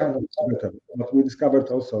even kind of better, but we discovered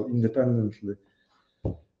also independently.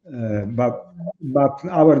 But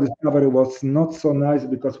our discovery was not so nice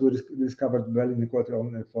because we discovered Bell inequality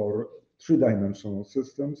only for 3-dimensional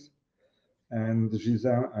systems, and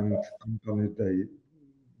Gizen and company they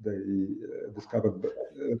discovered a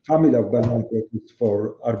family of Bell inequalities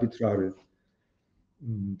for arbitrary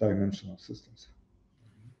dimensional systems.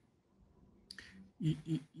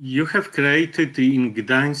 You have created in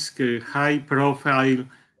Gdańsk a high-profile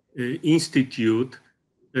institute.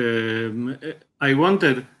 I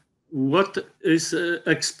wonder what is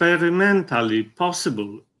experimentally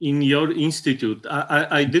possible in your institute.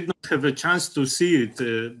 I did not have a chance to see it,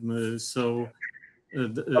 so.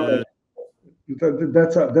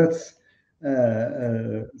 That's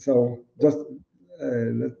so just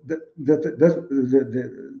the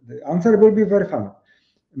answer will be very fun.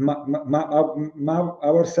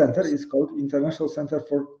 Our center is called International Center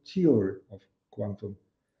for Theory of Quantum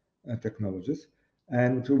Technologies,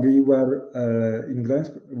 and we were in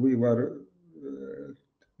Gdańsk. We were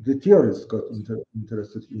the theorists got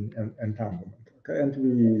interested in entanglement. Okay, and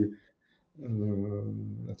we.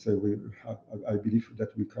 Let's say I believe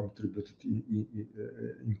that we contributed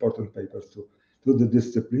important papers to the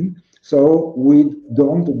discipline. So we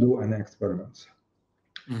don't do any experiments,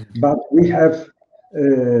 but we have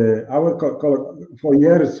For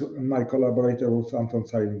years, my collaborator was Anton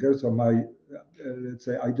Zeilinger. So my, let's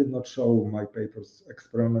say, I did not show my papers,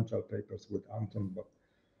 experimental papers with Anton, but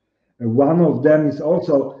one of them is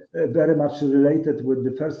also very much related with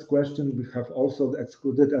the first question. We have also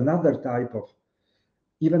excluded another type of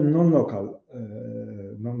even non-local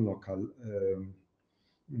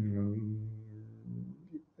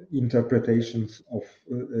interpretations of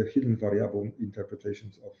hidden variable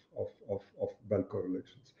interpretations of Bell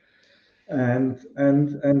correlations.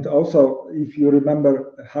 And also, if you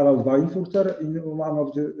remember Harald Weinfurter in one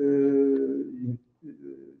of the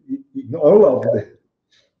in all of the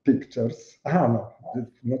pictures, no,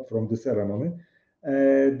 not from the ceremony,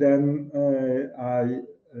 then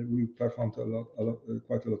we performed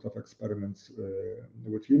quite a lot of experiments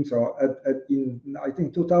with him. So in I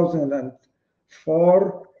think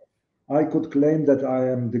 2004, I could claim that I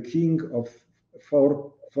am the king of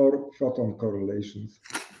four photon correlations,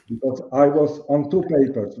 because I was on two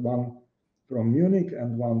papers, one from Munich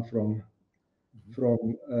and one from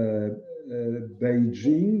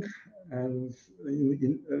Beijing, and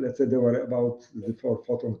let's say there were about the 4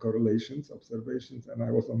 photon correlations observations, and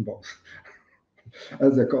I was on both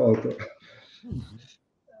as a co-author.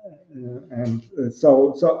 And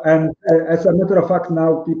as a matter of fact,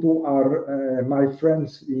 now people are my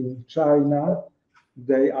friends in China.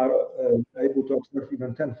 They are able to observe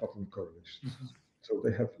even 10 photon correlations. So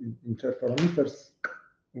they have interferometers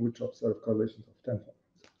which observe correlations of 10 photons.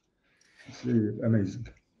 It's really amazing.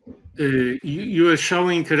 You are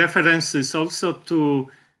showing references also to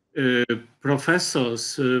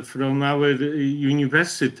professors from our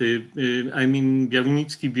university, I mean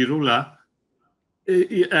Białnicki-Birula.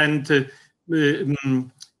 And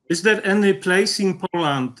is there any place in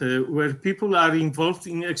Poland where people are involved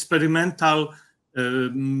in experimental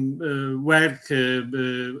work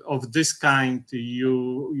of this kind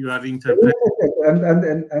you are interpreting? And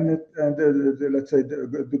let's say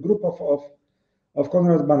the group of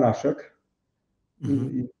Konrad Banaszek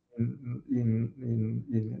in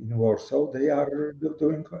Warsaw, they are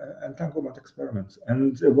doing entanglement experiments.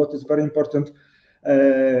 And what is very important,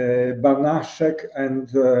 Banaszek,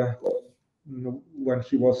 and when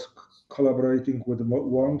he was collaborating with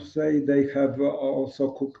Wormsay, they have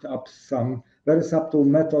also cooked up some very subtle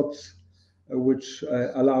methods which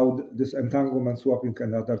allowed this entanglement swapping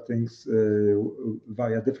and other things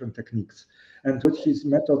via different techniques. And with his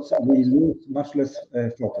methods, we lose much less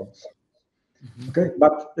photons. Okay,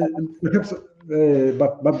 but perhaps,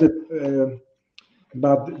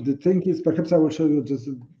 but the thing is, perhaps I will show you just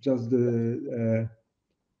the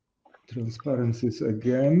transparencies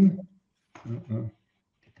again.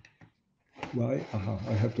 Why?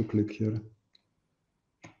 I have to click here.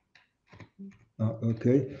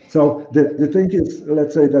 Okay, so the thing is,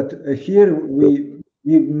 let's say that here we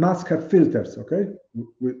must have filters, okay,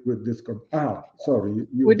 with this. Sorry,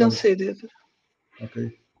 we don't see it.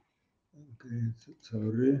 Okay,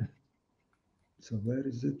 sorry. So where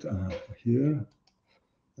is it? Here.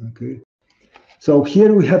 Okay. So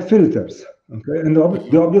here we have filters. Okay, and the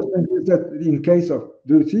obvious thing is that in case of,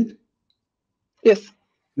 do you see it? Yes.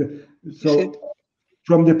 So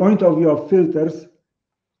from the point of view of filters,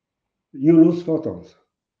 you lose photons.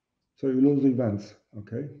 So you lose events.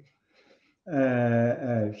 Okay.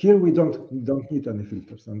 Here we don't need any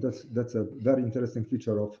filters, and that's a very interesting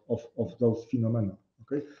feature of those phenomena.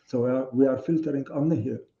 Okay. So we are filtering only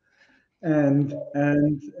here. And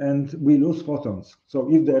we lose photons. So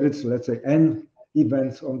if there is, let's say, n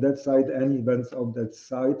events on that side, n events on that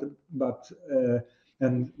side, but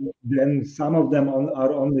and then some of them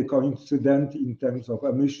are only coincident in terms of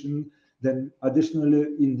emission, then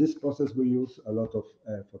additionally in this process we use a lot of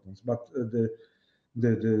photons. But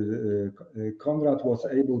Konrad was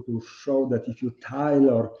able to show that if you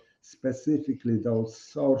tailor specifically those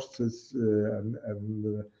sources and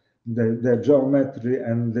the geometry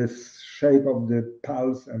and this shape of the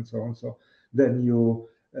pulse and so on, so then you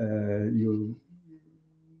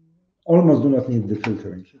almost do not need the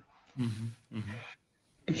filtering here.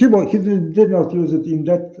 He did not use it in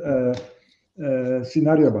that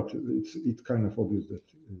scenario, but it's kind of obvious that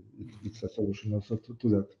it's a solution also to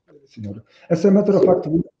that scenario. As a matter of fact,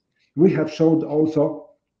 we have showed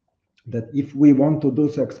also that if we want to do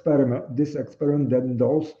this experiment, then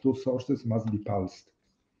those two sources must be pulsed.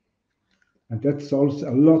 And that solves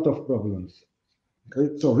a lot of problems.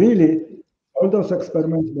 Okay, so really, all those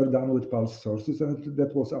experiments were done with pulse sources, and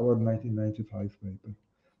that was our 1995 paper.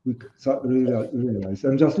 We realized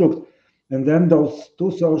and just looked, and then those two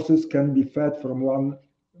sources can be fed from one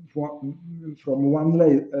pumped from one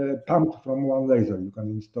laser. You can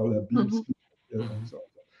install a beam splitter and so on.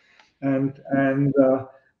 and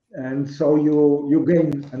so you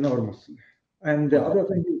gain enormously. And the other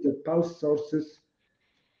thing is that pulse sources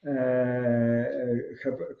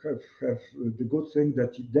have the good thing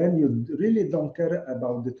that then you really don't care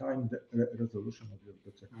about the time resolution of your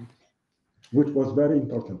technique, which was very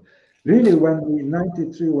important. Really, when we in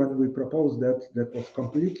 '93 when we proposed that,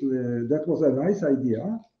 that was a nice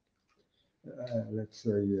idea, let's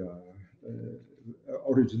say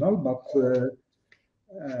original, but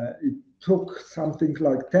it took something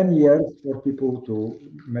like 10 years for people to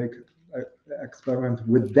make an experiment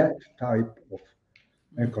with that type of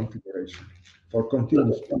configuration for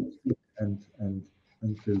continuous and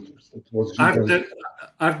filters. It was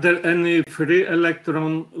are there any free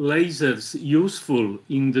electron lasers useful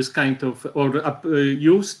in this kind of, or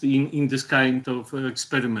used in this kind of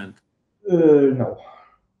experiment? No,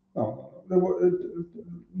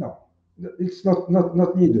 it's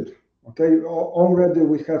not needed. Okay, already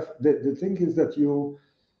we have the thing is that you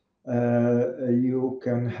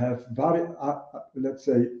can have let's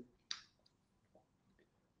say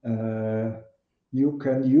you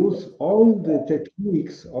can use all the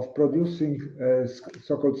techniques of producing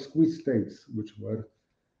so-called squeeze states, which were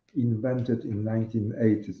invented in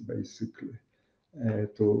 1980s, basically,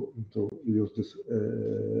 to use this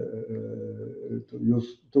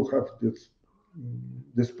to have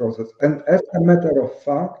this process. And as a matter of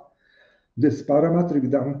fact, this parametric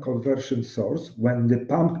down conversion source, when the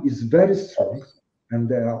pump is very strong, and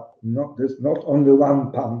there's not only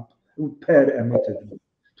one pump per emitted,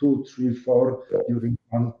 2, 3, 4 during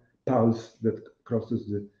one pulse that crosses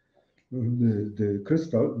the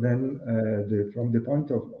crystal, then from the point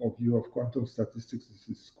of view of quantum statistics, this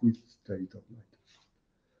is squeezed state of light.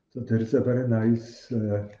 So there is a very nice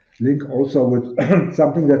link also with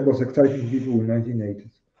something that was exciting people in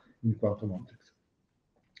 1980s in quantum optics.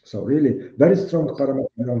 So really, very strong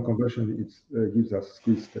parametric conversion gives us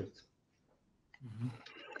squeeze states. Mm-hmm.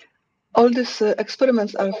 All these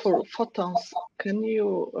experiments are for photons. Can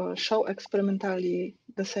you show experimentally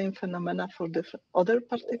the same phenomena for different other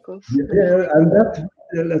particles? Yeah, and that,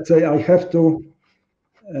 let's say, I have to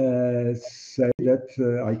say that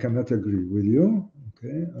I cannot agree with you.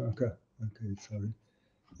 Okay, sorry.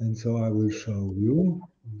 And so I will show you.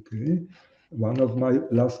 Okay, one of my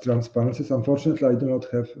last transparencies. Unfortunately, I do not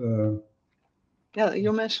have. Yeah,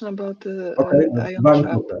 you mentioned about the ion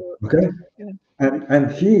trap. Okay. Yeah.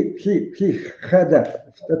 And he had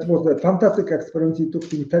that was a fantastic experiment. It took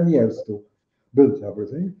him 10 years to build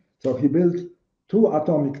everything. So he built 2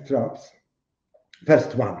 atomic traps.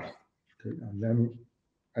 First one, okay, and then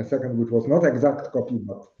a second, which was not exact copy,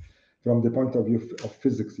 but from the point of view of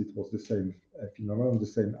physics, it was the same phenomenon, the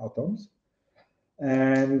same atoms.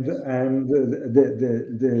 And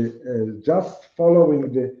just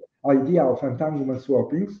following the idea of entanglement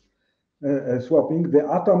swapping, the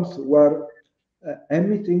atoms were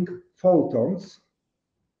emitting photons,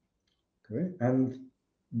 okay, and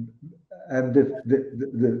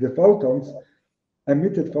the photons,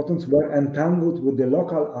 emitted photons, were entangled with the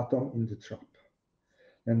local atom in the trap,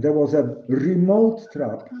 and there was a remote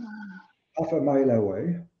trap half a mile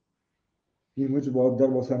away, in which there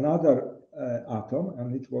was another atom,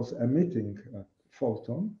 and it was emitting a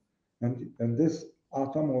photon, and this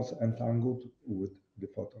atom was entangled with the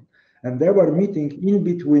photon, and they were meeting in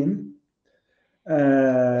between.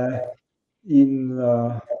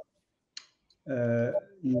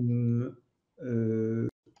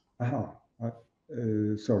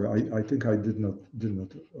 Sorry, I think I did not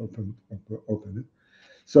open it.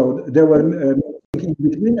 So there were in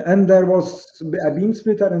between, and there was a beam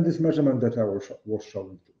splitter and this measurement that I was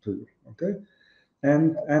showing to you. Okay,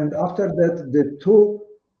 and after that, the two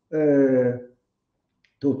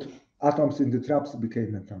atoms in the traps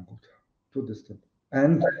became entangled, too distant.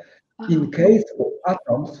 And in case of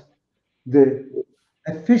atoms, the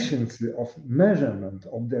efficiency of measurement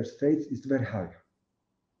of their states is very high.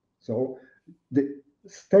 So the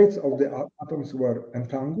states of the atoms were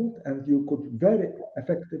entangled, and you could very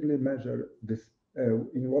effectively measure this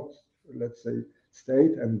in what, let's say,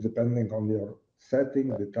 state, and depending on your setting,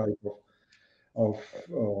 the type of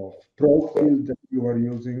probe field that you are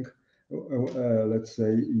using, let's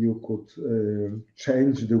say, you could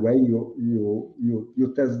change the way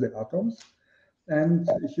you test the atoms. And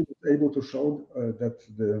he was able to show that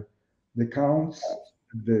the counts,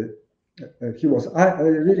 he was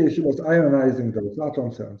ionizing those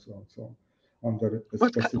atoms and so on. So under a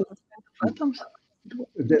specific atoms?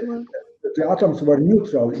 The atoms were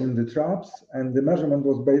neutral in the traps, and the measurement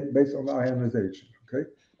was based on ionization. Okay.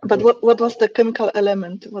 But what was the chemical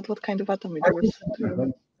element? What kind of atom it was?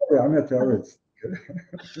 I'm a theorist.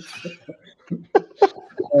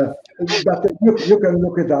 but you can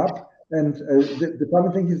look it up. And the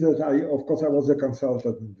funny thing is that of course, I was a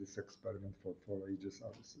consultant in this experiment for ages. I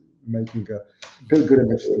was making a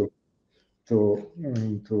pilgrimage to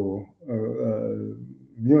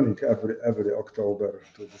Munich every October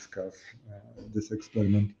to discuss this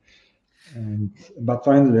experiment. But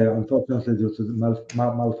finally, unfortunately, due to the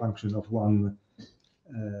malfunction of one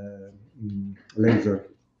laser.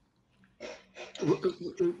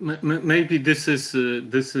 Maybe this is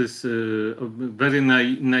a very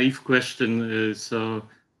naive question.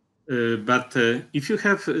 But if you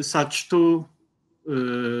have such two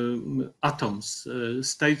atoms,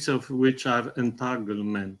 states of which are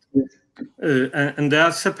entanglement, Yes. and they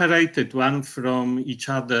are separated one from each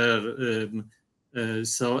other,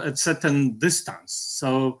 so at certain distance.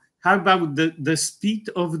 So how about the speed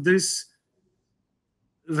of this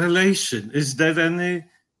relation? Is there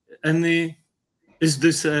any? Is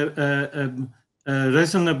this a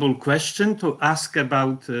reasonable question to ask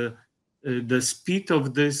about the speed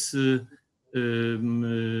of this?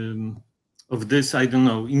 I don't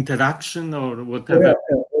know, interaction or whatever.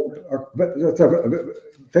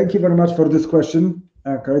 Thank you very much for this question.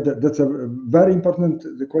 Okay, that's a very important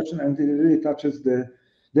question, and it really touches the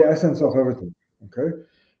essence of everything. Okay,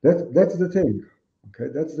 that's the thing. Okay,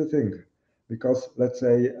 that's the thing, because let's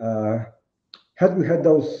say had we had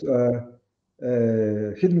those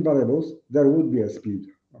hidden variables, there would be a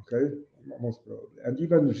speed. Okay, most probably, and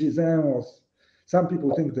even GHZ was. Some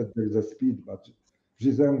people think that there is a speed, but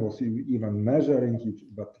GHZ was even measuring it,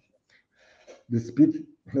 but the speed,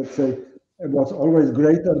 let's say, was always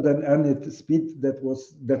greater than any speed that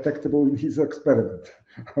was detectable in his experiment.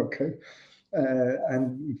 Okay,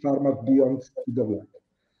 and far much beyond speed of light.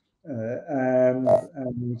 And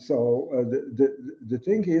so the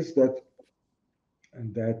thing is that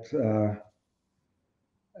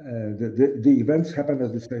the events happen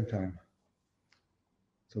at the same time.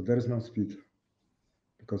 So there is no speed,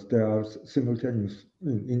 because they are simultaneous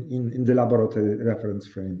in the laboratory reference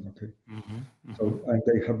frame. Okay, so and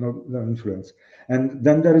they have no influence. And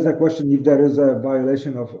then there is a question if there is a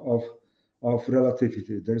violation of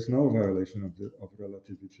relativity. There is no violation of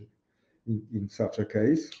relativity in such a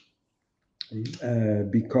case,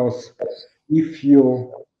 because if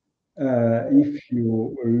you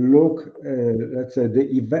look, let's say the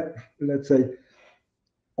event, let's say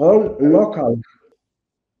all local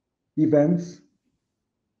events.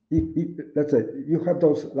 Let's say you have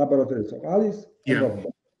those laboratories of Alice and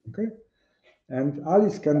Bob, okay, and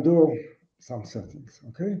Alice can do some settings,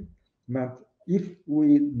 okay, but if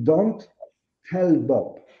we don't tell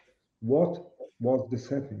Bob what was the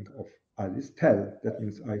setting of Alice, that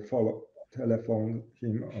means I telephone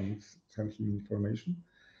him and send him information,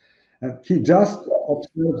 and he just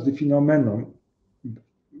observes the phenomenon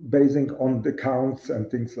basing on the counts and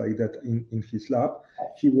things like that in his lab.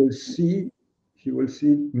 He will see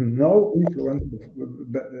no influence,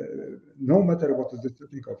 no matter what is the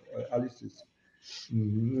setting of Alice's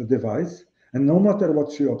device, and no matter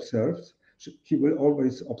what she observes, he will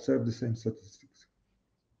always observe the same statistics.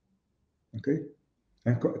 Okay,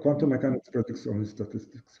 and quantum mechanics predicts only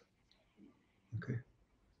statistics. Okay,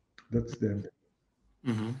 that's the end.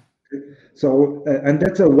 Okay? So, and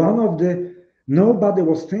that's one of the. Nobody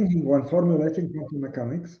was thinking when formulating quantum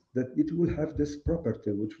mechanics that it will have this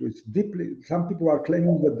property, which was deeply. Some people are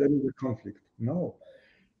claiming that there is a conflict. No,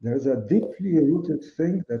 there is a deeply rooted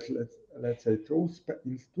thing that let's say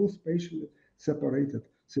in two spatially separated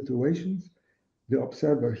situations, the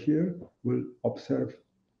observer here will observe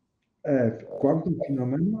quantum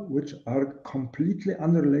phenomena which are completely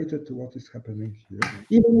unrelated to what is happening here,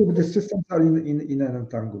 even if the systems are in an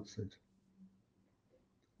entangled state.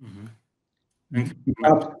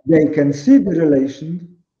 But they can see the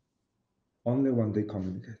relation only when they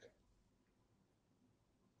communicate.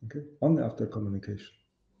 Okay, only after communication,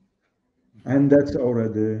 and that's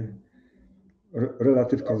already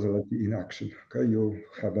relative causality in action. Okay, you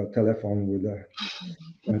have a telephone with a,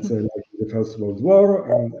 let's say, like the First World War,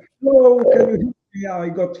 and hello, can you hear me? I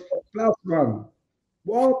got +1.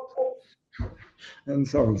 What? And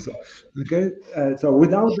so on. So, okay, so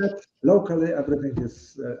without that, locally everything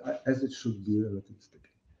is as it should be, relativistic.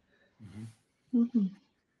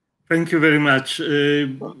 Thank you very much.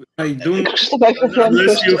 I don't,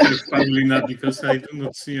 unless you have, Paulina, because I do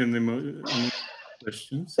not see any more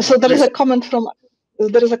questions. So there is a comment from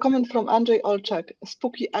Andrzej Olczak.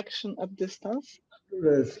 Spooky action at distance.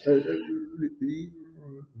 Yes,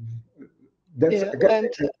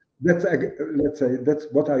 that's again, let's say that's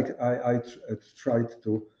what I tried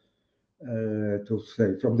to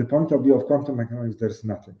say. From the point of view of quantum mechanics, there's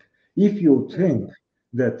nothing. If you think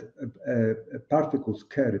that particles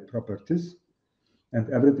carry properties and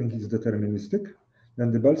everything is deterministic,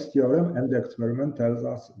 then the Bell's theorem and the experiment tells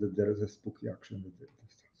us that there is a spooky action at the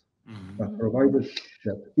distance. But provided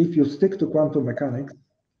that if you stick to quantum mechanics,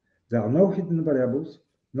 there are no hidden variables,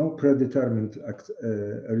 no predetermined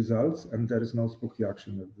results, and there is no spooky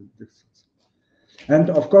action at the distance. And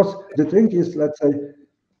of course, the thing is, let's say,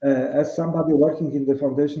 as somebody working in the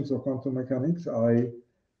foundations of quantum mechanics,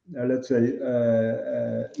 let's say,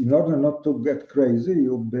 in order not to get crazy,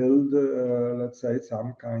 you build, let's say,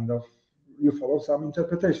 some kind of, you follow some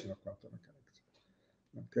interpretation of quantum mechanics.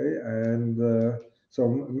 Okay, and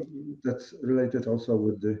so that's related also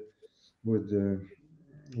with the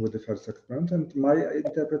first experiment, and my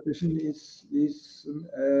interpretation is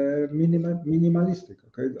minimalistic.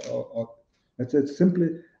 Okay, or let's say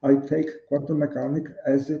simply, I take quantum mechanics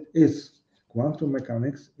as it is. Quantum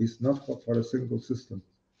mechanics is not for a single system.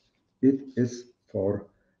 It is for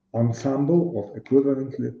ensemble of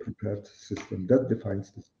equivalently prepared system that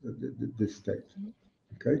defines this state.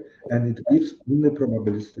 Okay, and it gives only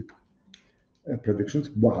probabilistic predictions.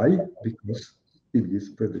 Why? Because it gives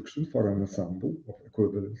prediction for an ensemble of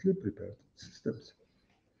equivalently prepared systems.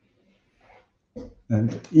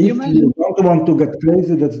 And if you don't want to get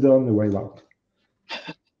crazy, that's the only way out.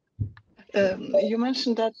 You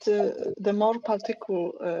mentioned that the more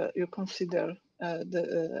particle you consider,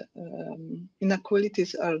 the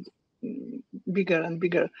inequalities are bigger and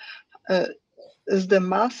bigger. Is the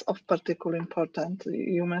mass of particle important?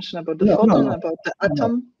 You mentioned about the photon, about the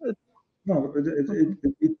atom. No,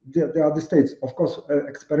 there are the states. Of course,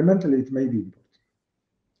 experimentally it may be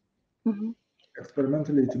important.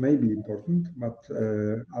 Experimentally it may be important, but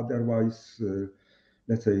otherwise,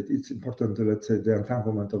 let's say it's important to, let's say, the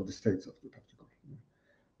entanglement of the states of the particle.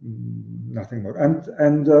 Nothing more.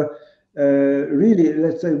 And really,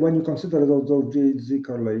 let's say, when you consider those GHZ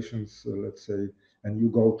correlations, let's say, and you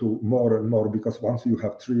go to more and more, because once you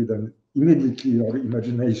have three, then immediately your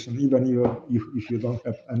imagination, even if you don't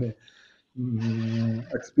have any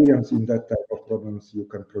experience in that type of problems, you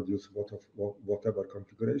can produce whatever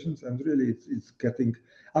configurations, and really it's getting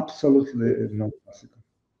absolutely non-classical.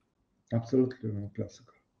 Absolutely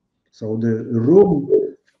non-classical. So the room,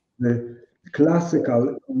 the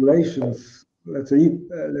classical relations, let's say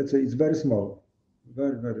it's very small,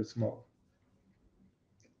 very, very small.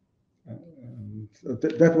 So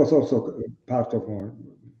that was also part of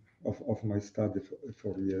my study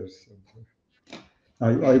for years.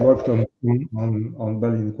 I worked on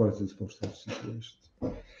Bell inequalities for such situations.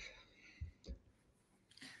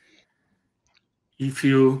 If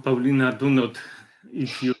you, Paulina,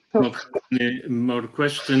 if you do not have any more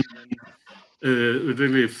questions,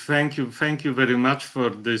 really thank you very much for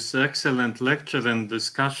this excellent lecture and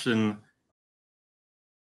discussion